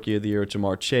Offensive Rookie of the Year,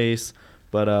 Jamar Chase.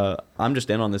 But I'm just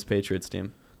in on this Patriots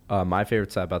team. My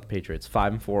favorite side about the Patriots: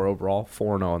 5-4 overall,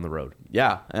 4-0 on the road.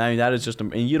 Yeah, and I mean that is just,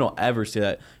 and you don't ever see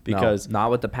that because No,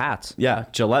 not with the Pats. yeah,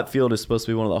 Gillette Field is supposed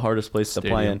to be one of the hardest places to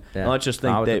play in. Yeah. And let's just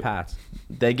Not think with the Pats.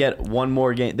 they get one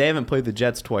more game. They haven't played the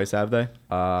Jets twice, have they?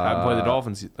 Haven't played the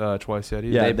Dolphins twice yet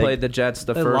either. Yeah, They they- played the Jets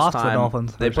the They first lost to the time.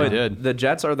 Dolphins They first played. time. The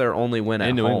Jets are their only win at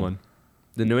In New home. England.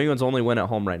 The New England's only win at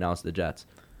home right now is the Jets,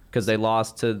 because they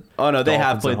lost to. Oh no, they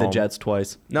have Dolphins played at the home. Jets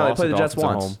twice. No, they Lost played to the Jets Dolphins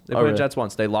at once. home. They Oh, played really? the Jets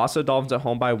once. They lost to the Dolphins at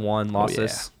home by 1. Lost yeah.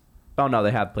 this. Oh no,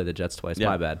 they have played the Jets twice. Yeah.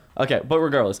 My bad. Okay, but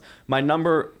regardless, my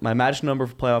magic number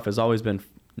for playoff has always been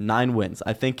 9 wins.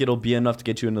 I think it'll be enough to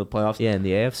get you into the playoffs. Yeah, in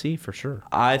the AFC for sure.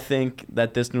 I think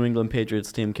that this New England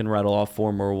Patriots team can rattle off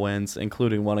 4 more wins,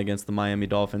 including one against the Miami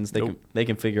Dolphins. They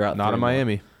can figure out Not 3 in more.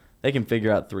 Miami. They can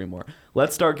figure out 3 more.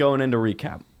 Let's start going into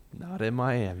recap. Not in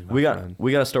Miami. We got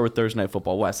to start with Thursday Night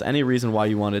Football. Wes, any reason why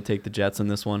you wanted to take the Jets in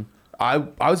this one? I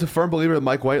was a firm believer that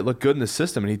Mike White looked good in the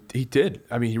system, and he did.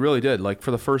 I mean, he really did. Like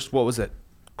for the first, what was it,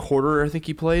 quarter? I think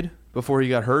he played before he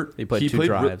got hurt. He played 2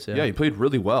 drives. Yeah, he played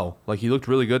really well. Like he looked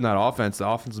really good in that offense. The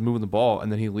offense is moving the ball,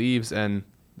 and then he leaves, and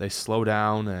they slow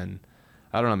down. And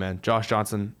I don't know, man. Josh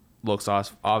Johnson looks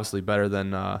obviously better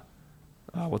than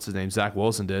what's his name, Zach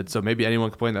Wilson did. So maybe anyone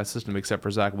can play in that system except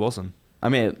for Zach Wilson. I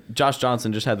mean, Josh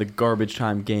Johnson just had the garbage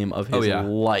time game of his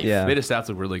life. Yeah. Made his stats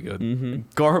look really good.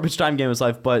 Garbage time game of his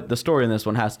life, but the story in this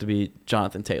one has to be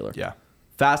Jonathan Taylor. Yeah.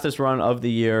 Fastest run of the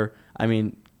year. I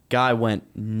mean, guy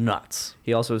went nuts.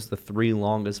 He also has the 3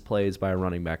 longest plays by a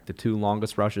running back, the 2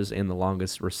 longest rushes, and the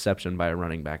longest reception by a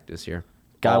running back this year.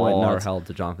 Guy All went are nuts. held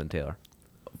to Jonathan Taylor.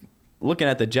 Looking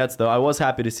at the Jets, though, I was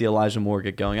happy to see Elijah Moore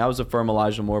get going. I was a firm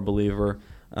Elijah Moore believer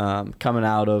coming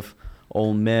out of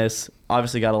Ole Miss.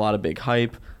 Obviously got a lot of big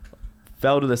hype.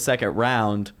 Fell to the second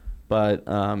round, but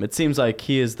it seems like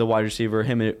he is the wide receiver,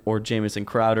 him or Jamison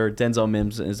Crowder. Denzel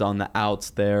Mims is on the outs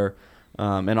there.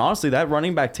 And honestly, that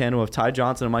running back tandem of Ty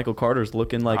Johnson and Michael Carter is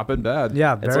looking like... Not been bad.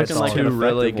 Yeah, It's very looking like solid. an 2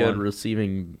 really effective good one.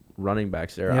 receiving running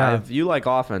backs there. Yeah. If you like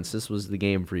offense, this was the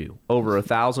game for you. Over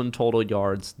 1,000 total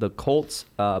yards. The Colts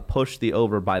pushed the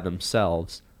over by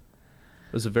themselves.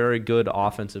 It was a very good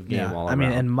offensive game all I around.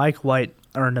 mean, and Mike White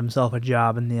earned himself a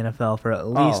job in the NFL for at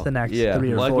least the next 3 or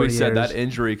 4 Like years. we said, that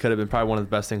injury could have been probably one of the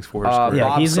best things for his career. Yeah,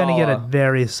 Bob he's going to get a Saleh.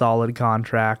 very solid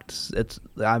contract.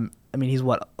 I mean, he's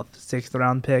what, a 6th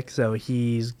round pick, so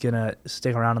he's going to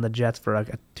stick around in the Jets for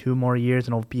like 2 more years,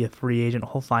 and he'll be a free agent.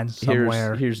 He'll find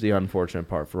somewhere. Here's the unfortunate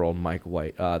part for old Mike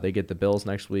White. They get the Bills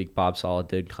next week. Bob Saleh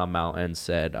did come out and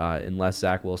said, unless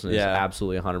Zach Wilson is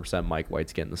absolutely 100%, Mike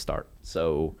White's getting the start.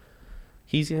 So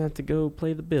he's going to have to go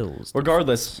play the Bills.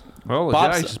 Regardless, Well, the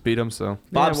Bob's- Jags just beat him, so.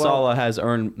 Bob well, Saleh has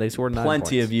earned they scored 9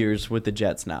 plenty points. of years with the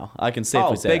Jets now. I can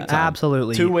safely say big that. time.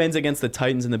 Absolutely. 2 wins against the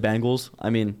Titans and the Bengals. I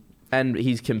mean, And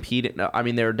he's competing. I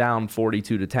mean, they're down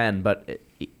 42-10, but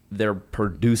they're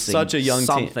producing such a young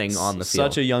something team. on the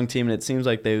field. Such a young team, and it seems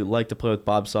like they like to play with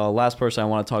Bob Saleh. Last person I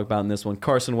want to talk about in this one,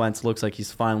 Carson Wentz looks like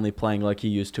he's finally playing like he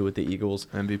used to with the Eagles.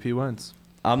 MVP wins.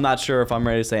 I'm not sure if I'm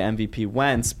ready to say MVP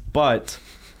Wentz, but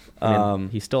I mean,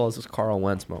 he still has his Carl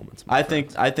Wentz moments. I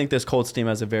think this Colts team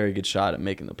has a very good shot at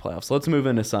making the playoffs. Let's move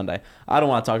into Sunday. I don't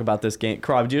want to talk about this game.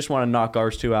 Krob, do you just want to knock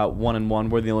ours two out 1-1?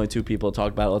 We're the only 2 people to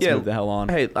talk about it. Let's move the hell on.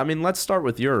 Hey, I mean, let's start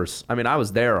with yours. I mean, I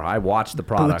was there. I watched the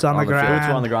product. Boots on the ground. Boots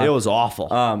were on the ground. It was awful.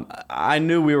 I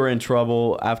knew we were in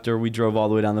trouble after we drove all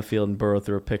the way down the field and Burrow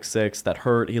threw a pick 6. That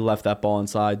hurt. He left that ball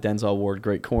inside. Denzel Ward,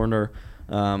 great corner.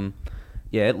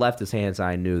 Yeah, it left his hands.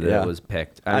 I knew that it was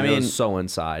picked. I mean, it was so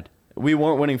inside. We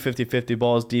weren't winning 50-50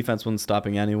 balls. Defense wasn't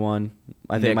stopping anyone.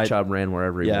 I think Nick Chubb ran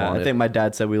wherever he wanted. I think my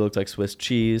dad said we looked like Swiss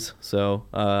cheese, so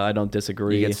I don't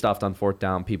disagree. You get stuffed on 4th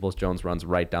down. Peoples-Jones runs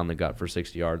right down the gut for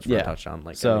 60 yards for a touchdown.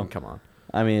 Like, so, I mean, come on.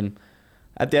 I mean,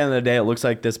 at the end of the day, it looks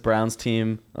like this Browns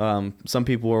team, some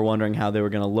people were wondering how they were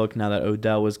going to look now that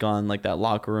Odell was gone, like that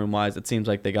locker room-wise. It seems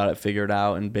like they got it figured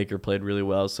out, and Baker played really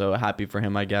well, so happy for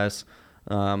him, I guess.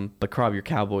 But, Krob, your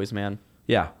Cowboys, man.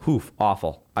 Yeah,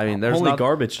 awful. I mean, there's Holy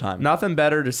garbage time. Nothing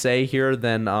better to say here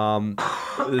than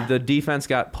the defense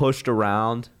got pushed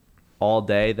around all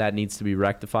day. That needs to be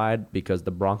rectified because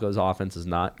the Broncos' offense is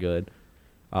not good.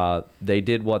 They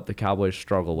did what the Cowboys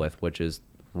struggle with, which is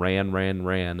ran,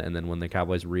 and then when the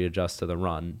Cowboys readjust to the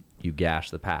run, you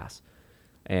gash the pass.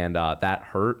 And that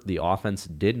hurt. The offense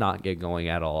did not get going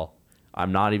at all.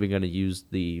 I'm not even going to use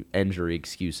the injury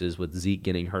excuses with Zeke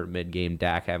getting hurt mid-game,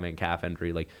 Dak having a calf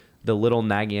injury. Like, the little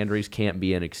nagging injuries can't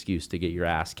be an excuse to get your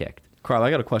ass kicked. Krob,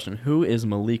 I got a question. Who is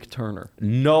Malik Turner?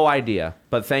 No idea,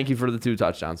 but thank you for the 2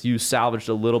 touchdowns. You salvaged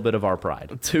a little bit of our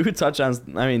pride. 2 touchdowns.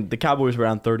 I mean, the Cowboys were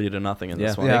down 30-0 in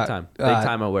this one. Big time. Big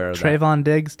time aware of that. Trayvon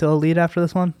Diggs still a lead after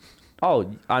this one?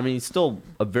 Oh, I mean, he's still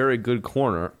a very good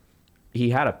corner.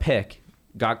 He had a pick,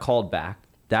 got called back.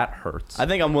 That hurts. I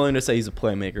think I'm willing to say he's a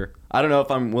playmaker. I don't know if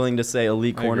I'm willing to say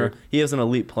elite corner. agree. He is an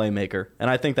elite playmaker,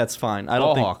 and I think that's fine. I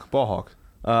don't Ball hawk.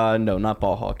 No, not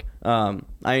ball hawk. I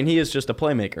mean, he is just a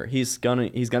playmaker. He's gonna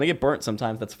get burnt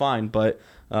sometimes. That's fine, but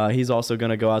he's also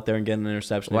gonna go out there and get an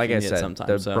interception. Like if I he needs said,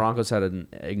 sometimes, the Broncos had an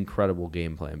incredible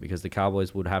game plan because the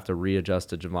Cowboys would have to readjust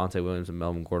to Javonte Williams and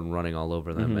Melvin Gordon running all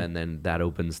over them, and then that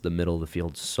opens the middle of the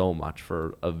field so much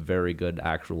for a very good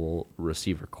actual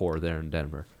receiver core there in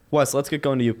Denver. Wes, let's get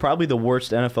going to you. Probably the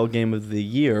worst NFL game of the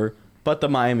year, but the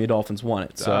Miami Dolphins won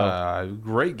it. So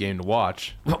Great game to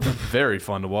watch. Very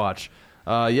fun to watch.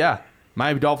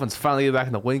 Miami Dolphins finally get back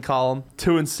in the win column.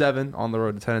 2-7 on the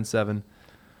road to 10-7.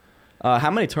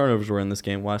 how many turnovers were in this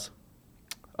game, Wes?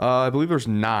 I believe there's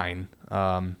 9.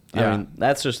 I mean,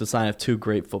 that's just a sign of 2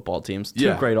 great football teams, 2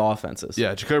 Yeah. great offenses.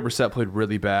 Yeah, Jacoby Brissett played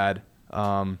really bad.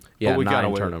 But we got 9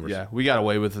 away. turnovers. We got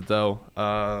away with it though,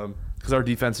 because our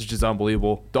defense is just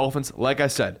unbelievable. Dolphins, like I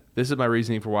said, this is my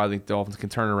reasoning for why I think the Dolphins can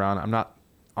turn around. I'm not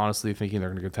honestly thinking they're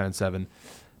going to go 10-7.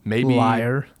 Maybe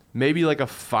Liar. Maybe like a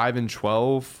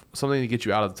 5-12, something to get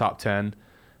you out of the top 10.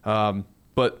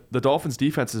 But the Dolphins'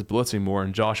 defense is blitzing more,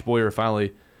 and Josh Boyer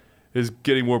finally is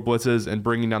getting more blitzes and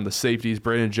bringing down the safeties.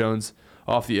 Brandon Jones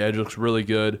off the edge looks really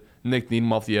good. Nick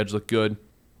Needham off the edge looked good.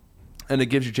 And it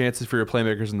gives you chances for your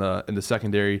playmakers in the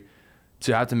secondary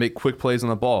to have to make quick plays on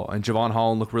the ball. And Javon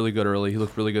Holland looked really good early. He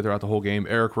looked really good throughout the whole game.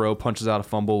 Eric Rowe punches out a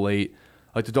fumble late.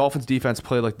 Like, the Dolphins' defense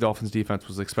played like the Dolphins' defense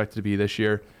was expected to be this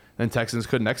year. And Texans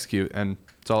couldn't execute, and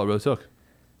that's all it really took.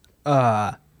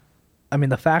 I mean,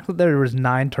 the fact that there was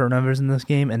 9 turnovers in this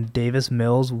game and Davis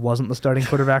Mills wasn't the starting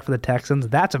quarterback for the Texans,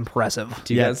 that's impressive.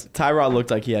 Do you guys Tyrod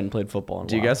looked like he hadn't played football in a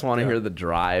do you while. guys want to hear the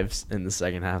drives in the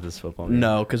second half of this football game?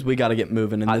 No, because we got to get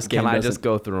moving in this game. Can I doesn't- just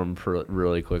go through them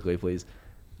really quickly, please?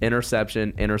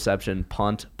 Interception,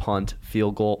 punt,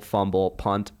 field goal, fumble,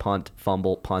 punt,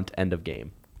 fumble, punt, end of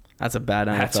game. That's a bad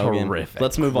NFL That's game. horrific.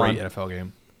 Let's move on. Great NFL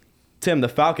game. Tim, the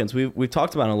Falcons, we've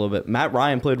talked about it a little bit. Matt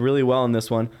Ryan played really well in this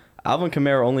one. Alvin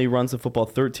Kamara only runs the football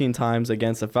 13 times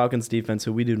against the Falcons defense,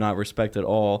 who we do not respect at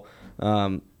all.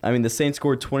 The Saints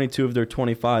scored 22 of their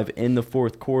 25 in the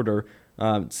fourth quarter.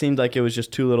 It seemed like it was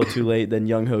just too little too late. Then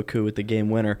Young Hoku with the game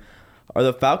winner. Are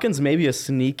the Falcons maybe a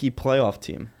sneaky playoff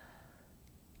team?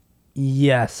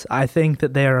 Yes, I think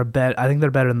that they are I think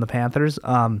they're better than the Panthers.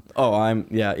 Even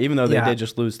though they did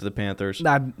just lose to the Panthers.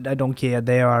 I don't care.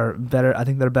 They are better. I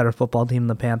think they're a better football team than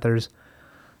the Panthers.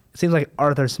 It seems like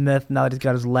Arthur Smith, now that he's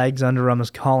got his legs under him, is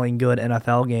calling good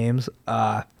NFL games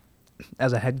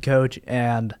as a head coach.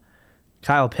 And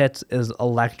Kyle Pitts is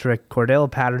electric.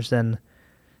 Cordell Patterson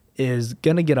is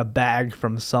going to get a bag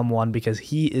from someone because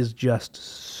he is just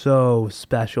so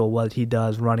special what he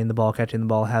does, running the ball, catching the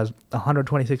ball, has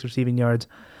 126 receiving yards,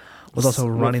 was also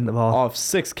running the ball. Off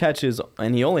 6 catches,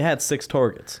 and he only had 6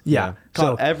 targets. Yeah.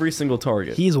 Caught every single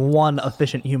target. He's one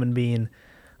efficient human being.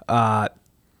 The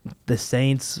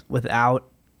Saints, without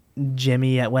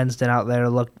Jimmy at Winston out there,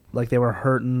 looked like they were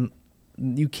hurting.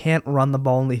 You can't run the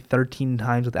ball only 13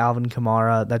 times with Alvin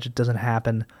Kamara. That just doesn't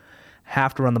happen.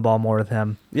 Have to run the ball more with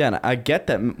him. Yeah, and I get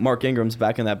that Mark Ingram's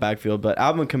back in that backfield, but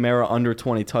Alvin Kamara under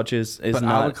 20 touches is but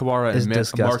not. Alvin Kamara and Mark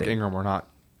disgusting. Ingram are not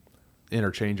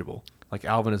interchangeable. Like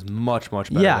Alvin is much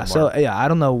better. Yeah, than Mark. I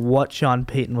don't know what Sean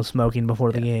Payton was smoking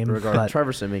before the game, but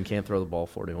Trevor Siemian can't throw the ball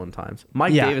 41 times.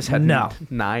 Mike Yeah, Davis had no.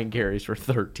 9 carries for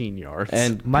 13 yards.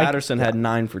 And Patterson had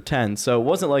 9 for 10. So it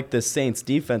wasn't like the Saints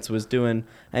defense was doing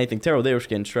anything terrible. They were just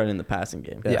getting shredded in the passing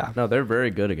game. Yeah. No, they're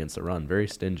very good against the run. Very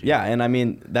stingy. Yeah,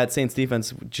 and that Saints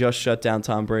defense just shut down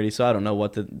Tom Brady, so I don't know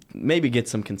maybe get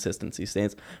some consistency,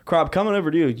 Saints. Krob, coming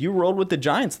over to you. You rolled with the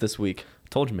Giants this week.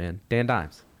 Told you, man. Dan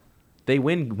Dimes. They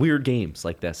win weird games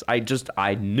like this.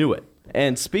 I knew it.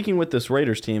 And speaking with this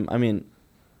Raiders team,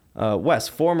 Wes,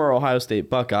 former Ohio State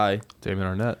Buckeye. Damon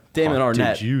Arnett.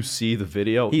 Arnett. Did you see the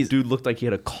video? Dude looked like he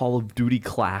had a Call of Duty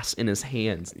class in his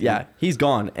hands. Dude. Yeah, he's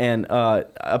gone. And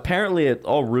apparently it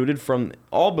all rooted from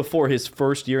all before his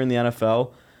first year in the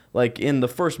NFL. Like in the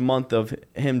first month of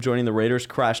him joining the Raiders,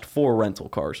 crashed 4 rental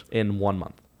cars. In 1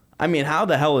 month. How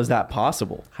the hell is that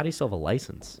possible? How do you still have a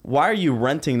license? Why are you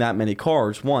renting that many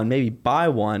cars? One, maybe buy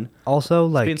one. also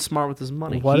He's like being smart with his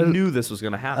money. What He is- knew this was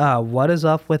going to happen. what is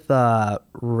up with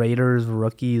Raiders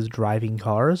rookies driving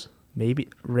cars? Maybe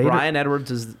Brian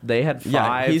Edwards they had 5.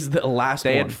 Yeah, he's the last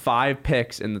They one. had 5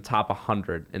 picks in the top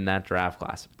 100 in that draft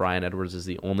class. Brian Edwards is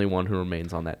the only one who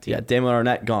remains on that team. Yeah, Damon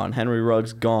Arnett gone. Henry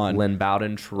Ruggs gone. Lynn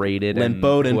Bowden traded. Lynn and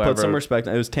Bowden, whoever, put some respect.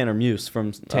 It was Tanner Muse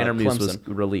from Tanner Muse was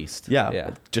Clemson. released. Yeah,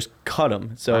 just cut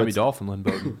him. So Miami it's- Dolphin, Lynn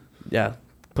Bowden. yeah,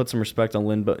 put some respect on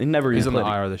Lynn Bowden. He never He's even on the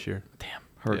played. IR this year. Damn,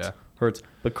 hurts. Yeah. Hurts.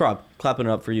 But Krob, clapping it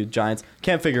up for you, Giants.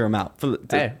 Can't figure him out.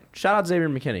 Hey, shout out Xavier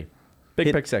McKinney.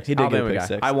 Big pick 6. He did get a Alabama pick guy.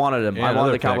 6. I wanted him. And I wanted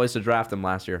another the Cowboys to draft him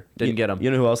last year. Didn't get him. You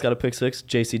know who else got a pick 6?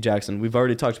 J.C. Jackson. We've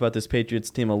already talked about this Patriots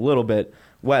team a little bit.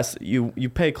 Wes, you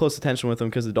pay close attention with them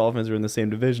because the Dolphins are in the same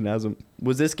division as them.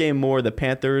 Was this game more the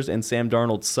Panthers and Sam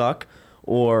Darnold suck,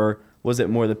 or was it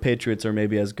more the Patriots are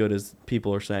maybe as good as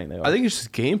people are saying they are? I think it's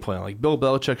just game plan. Like Bill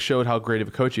Belichick showed how great of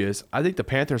a coach he is. I think the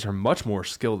Panthers are much more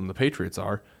skilled than the Patriots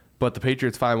are, but the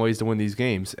Patriots find ways to win these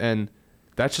games, and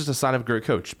that's just a sign of a great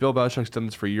coach. Bill Belichick's done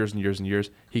this for years and years and years.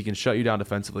 He can shut you down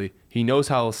defensively. He knows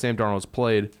how Sam Darnold's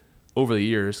played over the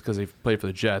years because they've played for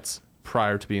the Jets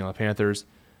prior to being on the Panthers,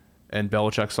 and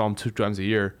Belichick saw him 2 times a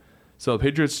year. So the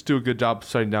Patriots do a good job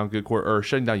shutting down young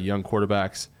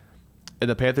quarterbacks, and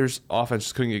the Panthers' offense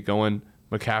just couldn't get going.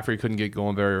 McCaffrey couldn't get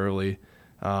going very early.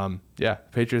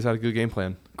 Patriots had a good game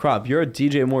plan. Krob, you're a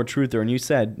DJ Moore truther, and you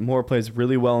said Moore plays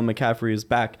really well and McCaffrey is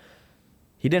back.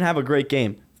 He didn't have a great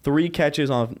game. 3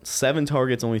 catches on 7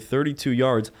 targets, only 32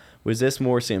 yards. Was this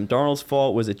more Sam Darnold's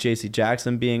fault? Was it J.C.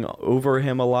 Jackson being over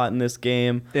him a lot in this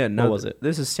game? Yeah, no. What was it?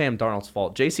 This is Sam Darnold's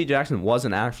fault. J.C. Jackson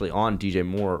wasn't actually on DJ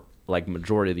Moore like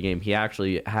majority of the game. He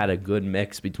actually had a good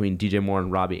mix between DJ Moore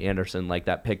and Robbie Anderson. Like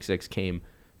that pick 6 came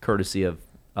courtesy of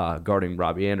guarding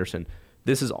Robbie Anderson.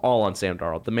 This is all on Sam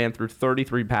Darnold. The man threw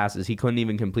 33 passes. He couldn't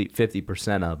even complete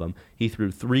 50% of them. He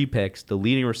threw 3 picks. The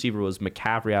leading receiver was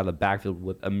McCaffrey out of the backfield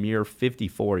with a mere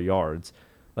 54 yards.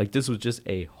 Like, this was just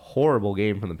a horrible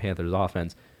game from the Panthers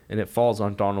offense, and it falls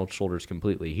on Darnold's shoulders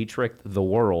completely. He tricked the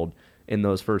world in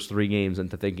those first 3 games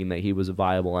into thinking that he was a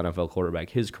viable NFL quarterback.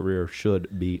 His career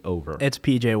should be over. It's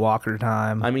PJ Walker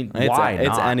time. I mean, It's, why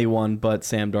it's not? anyone but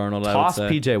Sam Darnold, Toss I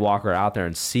would say. PJ Walker out there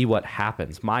and see what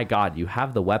happens. My God, you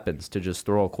have the weapons to just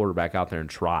throw a quarterback out there and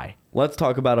try. Let's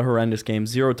talk about a horrendous game.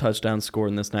 0 touchdowns scored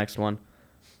in this next one.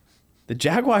 The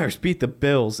Jaguars beat the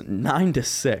Bills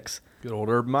 9-6. Good old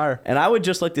Urban Meyer. And I would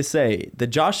just like to say, the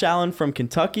Josh Allen from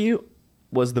Kentucky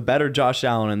was the better Josh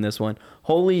Allen in this one.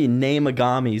 Holy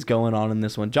name-a-gami's going on in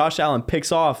this one. Josh Allen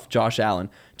picks off Josh Allen.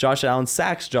 Josh Allen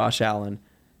sacks Josh Allen.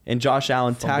 And Josh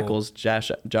Allen tackles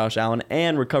Josh Allen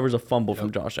and recovers a fumble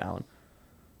from Josh Allen.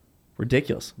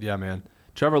 Ridiculous. Yeah, man.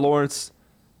 Trevor Lawrence,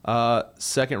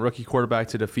 second rookie quarterback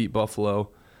to defeat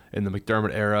Buffalo in the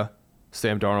McDermott era.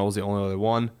 Sam Darnold was the only other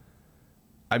one.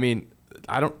 I mean,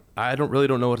 I don't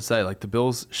know what to say. Like, the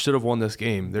Bills should have won this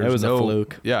game. It was a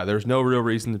fluke. Yeah, there's no real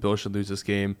reason the Bills should lose this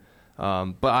game.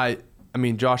 But I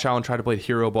mean, Josh Allen tried to play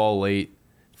hero ball late,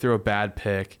 threw a bad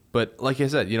pick. But like I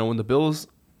said, when the Bills,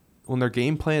 when their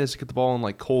game plan is to get the ball in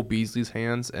like Cole Beasley's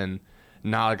hands and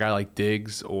not a guy like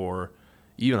Diggs or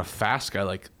even a fast guy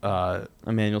like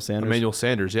Emmanuel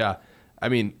Sanders. Yeah. I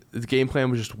mean, the game plan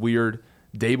was just weird.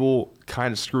 Dable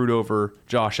kind of screwed over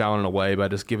Josh Allen in a way by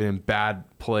just giving him bad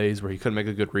plays where he couldn't make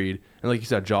a good read. And like you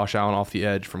said, Josh Allen off the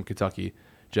edge from Kentucky,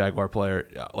 Jaguar player,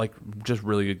 like just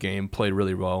really good game, played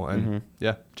really well. And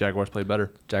yeah, Jaguars played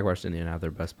better. Jaguars didn't even have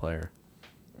their best player.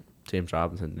 James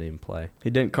Robinson didn't even play. He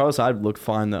didn't. Carlos Hyde looked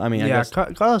fine, though. I mean, I Yeah, guess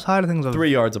Carlos Hyde, I think, was 3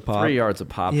 yards a pop. 3 yards a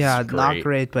pop. Yeah, is not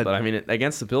great, but I mean,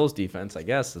 against the Bills defense, I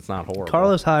guess it's not horrible.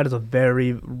 Carlos Hyde is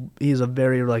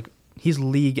he's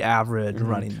league average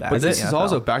running back. But in the this is NFL.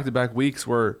 also back-to-back weeks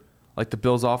where like the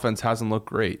Bills offense hasn't looked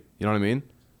great. You know what I mean?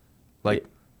 Like,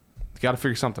 you got to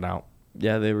figure something out.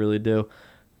 Yeah, they really do.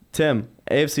 Tim,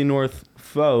 AFC North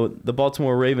foe, the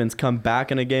Baltimore Ravens come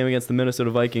back in a game against the Minnesota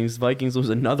Vikings. Vikings lose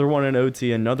another one in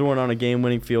OT, another one on a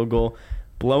game-winning field goal,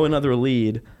 blow another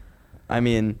lead. I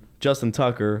mean, Justin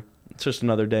Tucker, it's just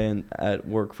another day at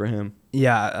work for him.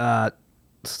 Yeah,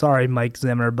 sorry, Mike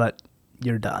Zimmer, but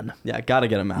you're done. Yeah, got to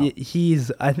get him out.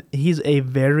 He's a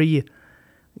very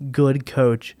good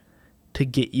coach to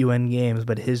get you in games,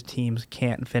 but his teams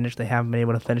can't finish. They haven't been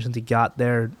able to finish since he got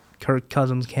there. Kirk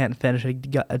Cousins can't finish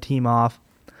a team off.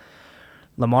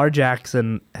 Lamar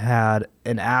Jackson had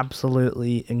an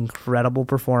absolutely incredible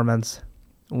performance.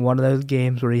 One of those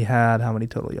games where he had, how many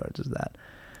total yards is that?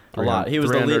 A lot. He was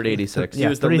 386. He Yeah,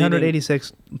 was the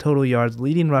 386 total yards,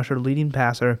 leading rusher, leading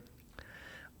passer.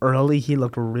 Early, he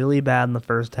looked really bad in the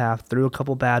first half, threw a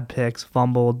couple bad picks,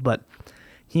 fumbled, but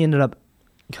he ended up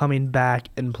coming back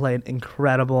and played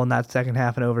incredible in that second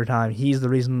half and overtime. He's the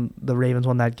reason the Ravens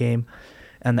won that game,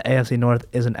 and the AFC North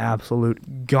is an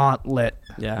absolute gauntlet.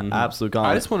 Yeah, absolute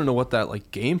gauntlet. I just want to know what that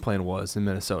like game plan was in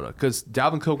Minnesota because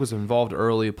Dalvin Cook was involved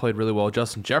early, played really well.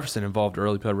 Justin Jefferson involved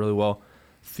early, played really well.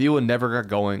 Thielen never got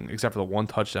going except for the one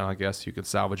touchdown. I guess you could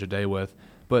salvage a day with.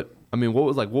 But I mean, what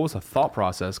was the thought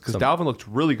process? Because Dalvin looked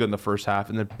really good in the first half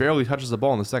and then barely touches the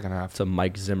ball in the second half. It's a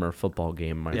Mike Zimmer football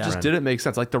game, my It friend. just didn't make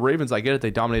sense. Like the Ravens, I get it;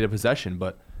 they dominated possession,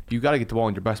 but you got to get the ball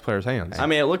in your best player's hands. I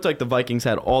mean, it looked like the Vikings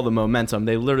had all the momentum.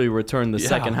 They literally returned the Yeah.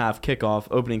 second half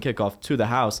opening kickoff to the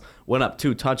house, went up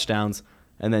 2 touchdowns,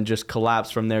 and then just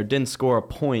collapsed from there. Didn't score a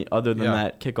point other than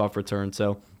that kickoff return.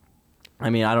 So, I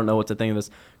mean, I don't know what to think of this.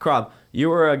 Krob, you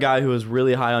were a guy who was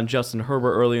really high on Justin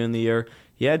Herbert earlier in the year.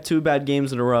 He had 2 bad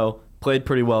games in a row, played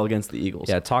pretty well against the Eagles.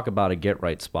 Yeah, talk about a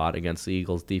get-right spot against the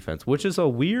Eagles defense, which is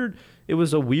it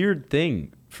was a weird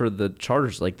thing for the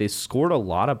Chargers. Like, they scored a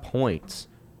lot of points,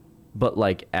 but,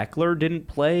 like, Eckler didn't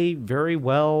play very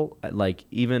well. Like,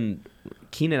 even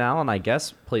Keenan Allen, I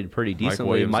guess, played pretty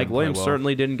decently. Mike Williams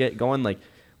certainly didn't get going. Like,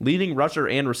 leading rusher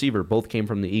and receiver both came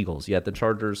from the Eagles. Yet the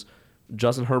Chargers,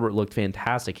 Justin Herbert looked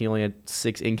fantastic. He only had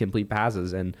 6 incomplete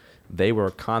passes, and they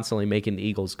were constantly making the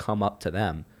Eagles come up to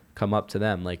them.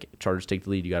 Like, Chargers take the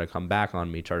lead, you got to come back on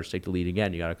me. Chargers take the lead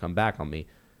again, you got to come back on me.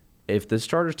 If this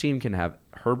Chargers team can have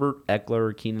Herbert,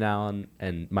 Eckler, Keenan Allen,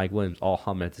 and Mike Williams all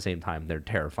humming at the same time, they're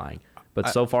terrifying. But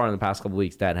so far in the past couple of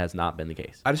weeks, that has not been the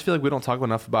case. I just feel like we don't talk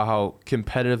enough about how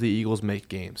competitive the Eagles make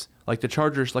games. Like the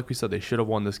Chargers, like we said, they should have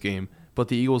won this game, but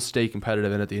the Eagles stay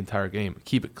competitive in it the entire game,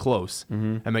 keep it close,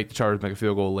 and make the Chargers make a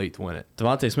field goal late to win it.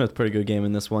 Devontae Smith, pretty good game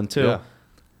in this one, too. Yeah.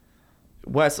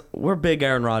 Wes, we're big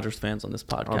Aaron Rodgers fans on this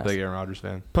podcast. I'm a big Aaron Rodgers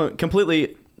fan.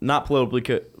 Completely not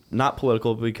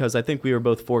political because I think we are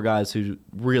both 4 guys who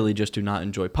really just do not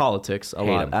enjoy politics a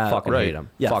lot. Fucking hate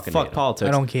him. Yeah, Fucking fuck hate him. politics.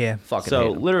 I don't care.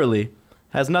 So literally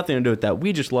has nothing to do with that.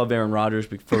 We just love Aaron Rodgers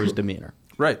for his demeanor.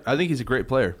 Right. I think he's a great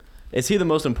player. Is he the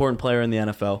most important player in the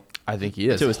NFL? I think he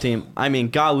is. To his team. I mean,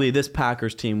 golly, this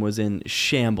Packers team was in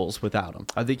shambles without him.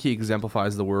 I think he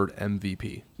exemplifies the word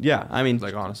MVP. Yeah, I mean,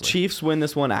 Like, honestly. Chiefs win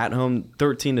this one at home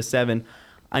 13-7.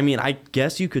 I mean, I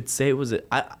guess you could say it was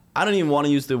I don't even want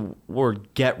to use the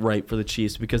word get right for the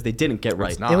Chiefs because they didn't get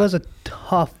right. It's not. It was a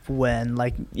tough win.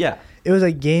 Like, Yeah. it was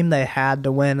a game they had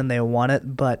to win and they won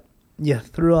it, but you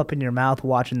threw up in your mouth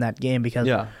watching that game because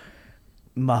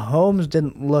Mahomes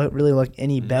didn't really look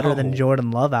any better than No.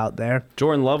 Jordan Love out there.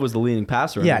 Jordan Love was the leading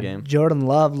passer in the game. Jordan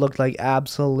Love looked like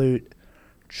absolute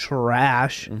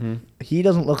trash. Mm-hmm. He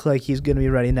doesn't look like he's going to be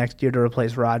ready next year to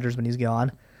replace Rodgers when he's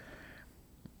gone.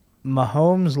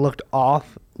 Mahomes looked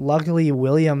off. Luckily,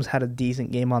 Williams had a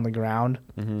decent game on the ground.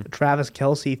 Mm-hmm. Travis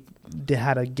Kelce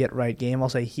had a get-right game. I'll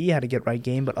say he had a get-right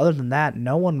game, but other than that,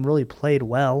 no one really played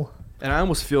well. And I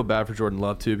almost feel bad for Jordan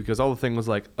Love, too, because all the thing was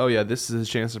like, oh, yeah, this is his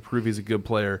chance to prove he's a good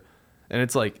player. And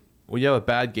it's like, when you have a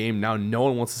bad game, now no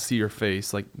one wants to see your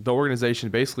face. Like, the organization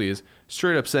basically is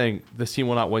straight up saying this team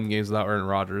will not win games without Aaron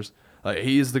Rodgers.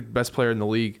 He is the best player in the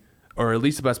league, or at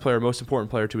least the best player, most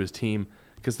important player to his team,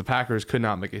 because the Packers could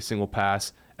not make a single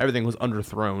pass. Everything was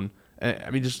underthrown. And, I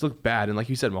mean, just looked bad. And like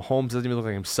you said, Mahomes doesn't even look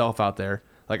like himself out there.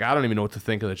 Like, I don't even know what to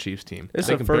think of the Chiefs team. They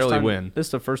can barely win. This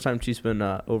is the first time Chiefs been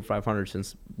over 500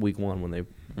 since week 1 when they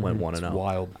went 1-0.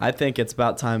 Wild. I think it's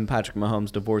about time Patrick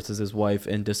Mahomes divorces his wife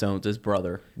and disowns his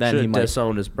brother. Then Should he have might.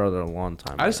 disowned his brother a long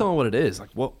time ago. I just don't know what it is.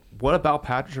 Like, what about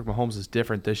Patrick Mahomes is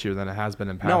different this year than it has been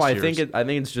in past No, I years? think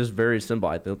it's just very simple.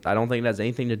 I don't think it has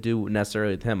anything to do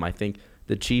necessarily with him. I think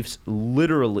the Chiefs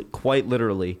literally, quite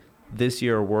literally, this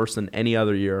year worse than any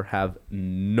other year, have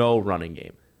no running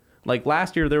game. Like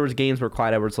last year, there was games where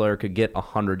Clyde Edwards-Helaire could get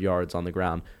 100 yards on the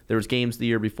ground. There was games the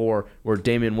year before where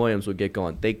Damian Williams would get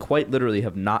going. They quite literally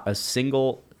have not a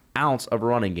single ounce of a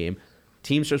running game.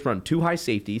 Teams just run 2 high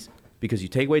safeties because you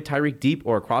take away Tyreek deep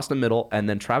or across the middle, and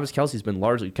then Travis Kelce's been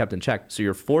largely kept in check. So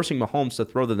you're forcing Mahomes to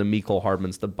throw to the Mecole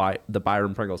Hardmans, the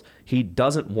Byron Pringles. He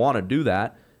doesn't want to do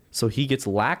that, so he gets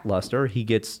lackluster. He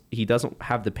doesn't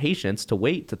have the patience to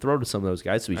wait to throw to some of those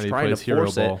guys, so he's trying to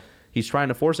force it. He's trying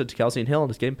to force it to Kelce and Hill, and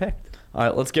it's getting picked. All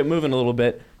right, let's get moving a little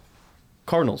bit.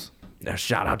 Cardinals. Now,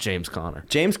 shout out James Conner.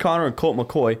 James Conner and Colt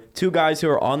McCoy, 2 guys who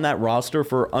are on that roster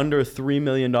for under $3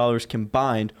 million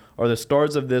combined, are the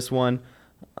stars of this one.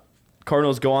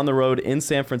 Cardinals go on the road in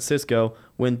San Francisco,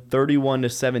 win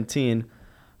 31-17.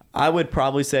 I would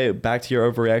probably say, back to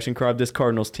your overreaction, Carb, this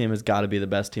Cardinals team has got to be the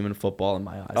best team in football in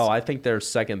my eyes. Oh, I think they're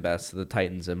second best to the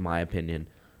Titans, in my opinion.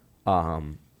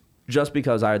 Just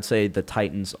because I would say the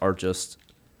Titans are just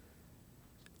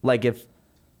like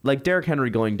Derrick Henry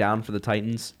going down for the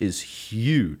Titans is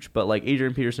huge, but like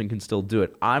Adrian Peterson can still do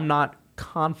it. I'm not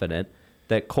confident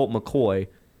that Colt McCoy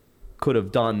could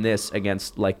have done this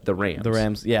against like the Rams. The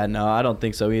Rams, yeah, no, I don't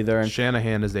think so either. And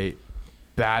Shanahan is a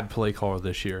bad play caller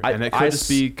this year. And it could just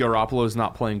be Garoppolo's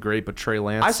not playing great, but Trey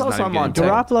Lance I saw is not some even on getting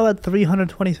Garoppolo had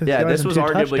 326 Yeah, yards this and was 2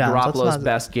 arguably touchdowns. Garoppolo's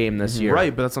best game this year.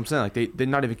 Right, but that's what I'm saying. Like they're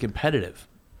not even competitive.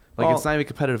 Like Well, it's not even a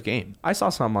competitive game. I saw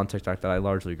some on TikTok that I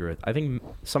largely agree with. I think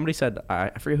somebody said, I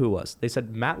forget who it was. They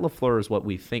said Matt LaFleur is what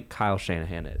we think Kyle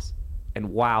Shanahan is.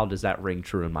 And wow, does that ring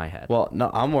true in my head. Well, no,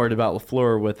 I'm worried about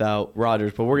LaFleur without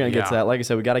Rodgers, but we're going to get to Yeah. that. Like I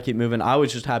said, we got to keep moving. I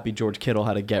was just happy George Kittle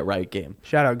had a get-right game.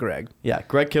 Shout out Greg. Yeah,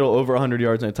 Greg Kittle over 100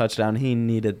 yards and a touchdown. He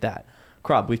needed that.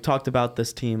 Krob, we've talked about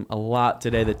this team a lot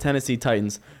today, the Tennessee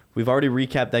Titans. We've already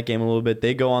recapped that game a little bit.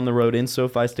 They go on the road in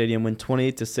SoFi Stadium, win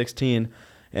 28-16,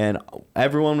 and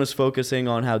everyone was focusing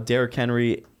on how Derrick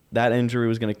Henry, that injury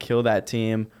was going to kill that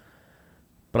team.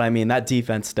 But, I mean, that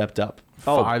defense stepped up.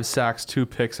 5 sacks, 2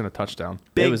 picks, and a touchdown.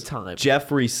 Big it was time.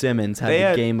 Jeffrey Simmons had They the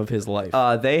had- game of his life.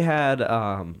 They had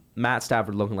Matt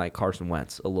Stafford looking like Carson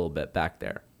Wentz a little bit back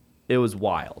there. It was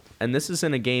wild. And this is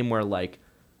in a game where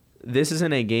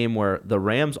the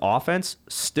Rams offense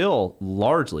still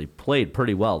largely played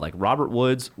pretty well. Like Robert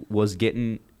Woods was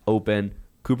getting open.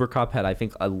 Cooper Kupp had, I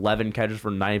think, 11 catches for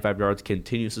 95 yards,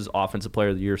 continues his offensive player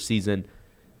of the year season.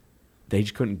 They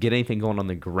just couldn't get anything going on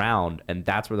the ground, and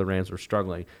that's where the Rams were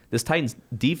struggling. This Titans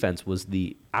defense was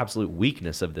the absolute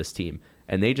weakness of this team,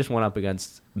 and they just went up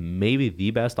against maybe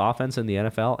the best offense in the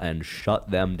NFL and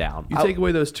shut them down. You take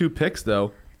away those 2 picks,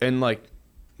 though, and, like,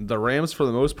 the Rams, for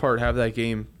the most part, have that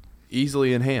game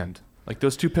easily in hand. Like,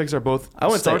 those 2 picks are both I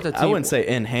wouldn't start the team. I wouldn't say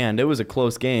in hand. It was a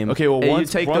close game. Okay, well, And you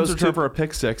one's take those those return two- for a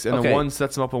pick 6, and Okay. then one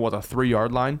sets them up on, a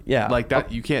 3-yard line? Yeah. Like,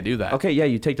 that, you can't do that. Okay, yeah,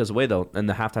 you take those away, though, and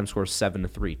the halftime score is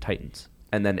 7-3 Titans.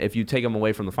 And then if you take them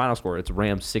away from the final score, it's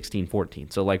Rams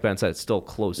 16-14. So like Ben said, it's still a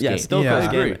close Yeah, game. still Yeah. close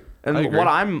I game. agree. And I agree. what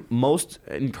I'm most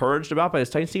encouraged about by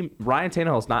this Titans team, Ryan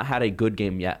Tannehill has not had a good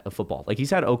game yet of football. Like, he's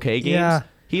had okay games. Yeah.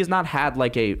 He has not had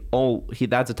like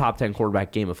that's a top 10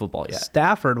 quarterback game of football yet.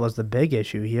 Stafford was the big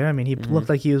issue here. I mean, he looked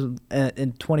like he was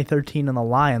in 2013 in the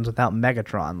Lions without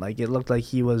Megatron. Like, it looked like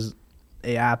he was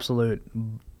a absolute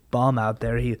bum out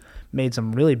there. He made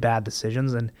some really bad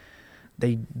decisions, and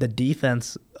the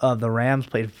defense of the Rams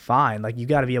played fine. Like, you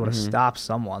got to be able to stop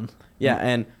someone. Yeah,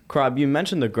 and Krob, you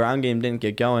mentioned the ground game didn't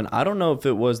get going. I don't know if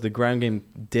it was the ground game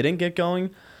didn't get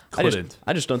going. Couldn't.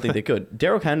 I just don't think they could.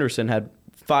 Derek Henderson had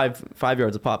five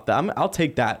yards a pop. I'll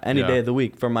take that any day of the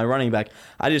week from my running back.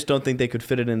 I just don't think they could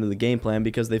fit it into the game plan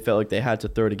because they felt like they had to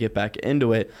throw to get back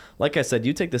into it. Like I said,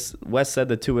 you take this. Wes said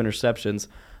the 2 interceptions.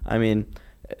 I mean,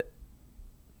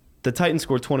 the Titans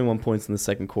scored 21 points in the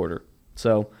second quarter.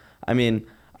 So, I mean,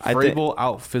 Vrabel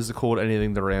out-physicaled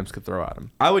anything the Rams could throw at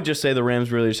him. I would just say the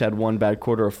Rams really just had one bad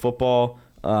quarter of football.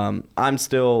 I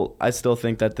still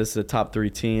think that this is a top 3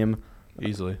 team.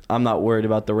 Easily. I'm not worried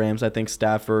about the Rams. I think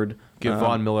Stafford. Get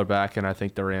Von Miller back, and I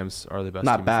think the Rams are the best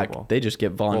not team back. in football. They just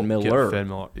get Von Miller. Get Finn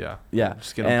Miller. Yeah. Yeah.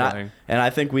 Just get him playing. And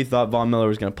I think we thought Von Miller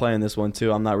was going to play in this one,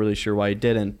 too. I'm not really sure why he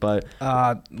didn't, but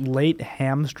late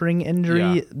hamstring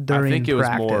injury during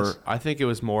practice. I think it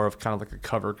was more of kind of like a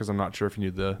cover because I'm not sure if he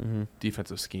knew the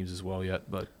defensive schemes as well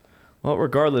yet. But well,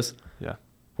 regardless. Yeah.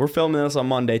 We're filming this on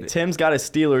Monday. Tim's got his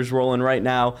Steelers rolling right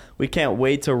now. We can't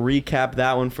wait to recap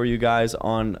that one for you guys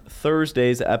on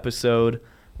Thursday's episode.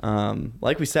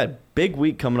 Like we said, big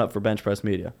week coming up for Bench Press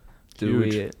Media.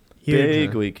 Huge.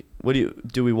 Big week.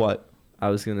 Do we what? I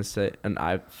was going to say, and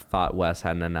I thought Wes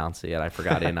hadn't announced it yet. I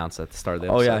forgot he announced it at the start of the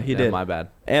episode. Oh, yeah, he did. My bad.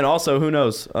 And also, who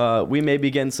knows? We may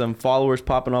be getting some followers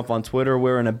popping off on Twitter.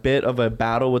 We're in a bit of a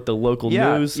battle with the local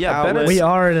news outlets. We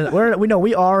are in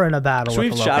a battle. Should we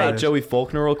with the shout out news. Joey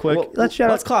Faulkner real quick? Well,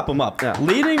 let's clap him up. Yeah.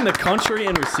 Leading the country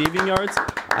in receiving yards.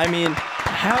 I mean,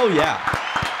 hell yeah.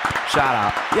 Shout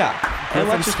out. Yeah.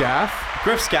 Griffin Scaff.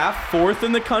 Griff Scaff, 4th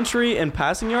in the country in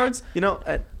passing yards. You know,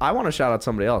 I want to shout out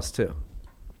somebody else, too.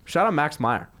 Shout out Max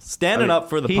Meyer. Standing up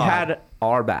for the He pod. had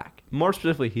our back. More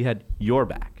specifically, he had your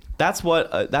back. That's what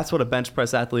a bench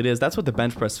press athlete is. That's what the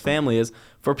bench press family is.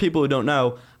 For people who don't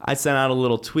know, I sent out a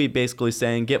little tweet basically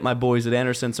saying, get my boys at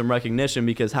Anderson some recognition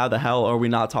because how the hell are we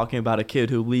not talking about a kid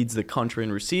who leads the country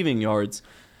in receiving yards?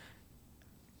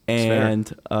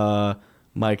 And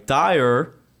Mike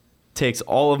Dyer takes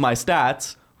all of my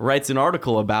stats, writes an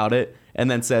article about it, and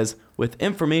then says, with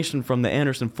information from the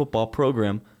Anderson football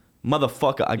program,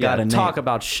 motherfucker, I got a name. Talk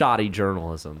about shoddy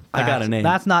journalism. I got a name.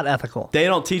 That's not ethical. They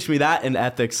don't teach me that in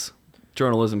ethics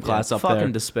journalism class up fucking there.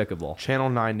 despicable. Channel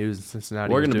 9 News in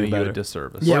Cincinnati We're is gonna do doing you better. a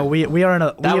disservice. Yeah, we are in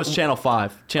a. That was Channel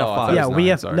 5. Channel Oh, I 5. thought it Yeah, was we 9,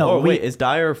 have sorry. no. Oh, we, wait, is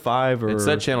Dyer 5 or? It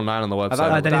said Channel 9 on the website.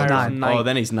 thought then he's Dyer's 9. Oh,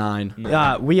 then he's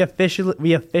 9. we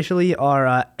officially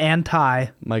are anti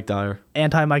Mike Dyer.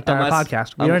 Mike Dyer Unless-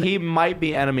 podcast. We are He might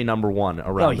be enemy number 1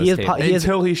 around No, this he is table. he is-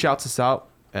 Until he shouts us out,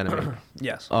 enemy.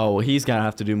 yes. Oh, well, he's going to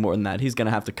have to do more than that. He's going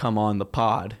to have to come on the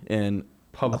pod and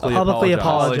Publicly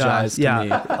apologize to Yeah.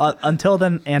 me. Until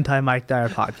then, Mike Dyer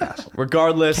podcast.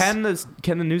 regardless, Can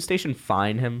the news station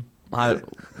fine him?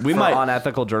 we for might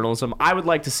unethical journalism. I would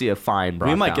like to see a fine brought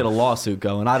we might down. get a lawsuit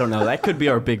going. I don't know. That could be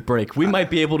our big break. We might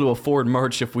be able to afford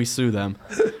merch if we sue them.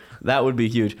 That would be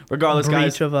huge. Regardless,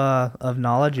 guys, Breach of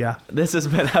knowledge. Yeah. this has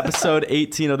been episode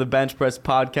 18 of the Bench Press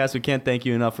Podcast. We can't thank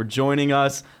you enough for joining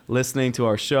us, listening to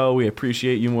our show. We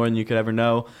appreciate you more than you could ever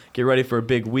know. Get ready for a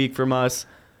big week from us.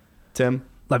 Tim?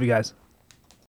 Love you guys.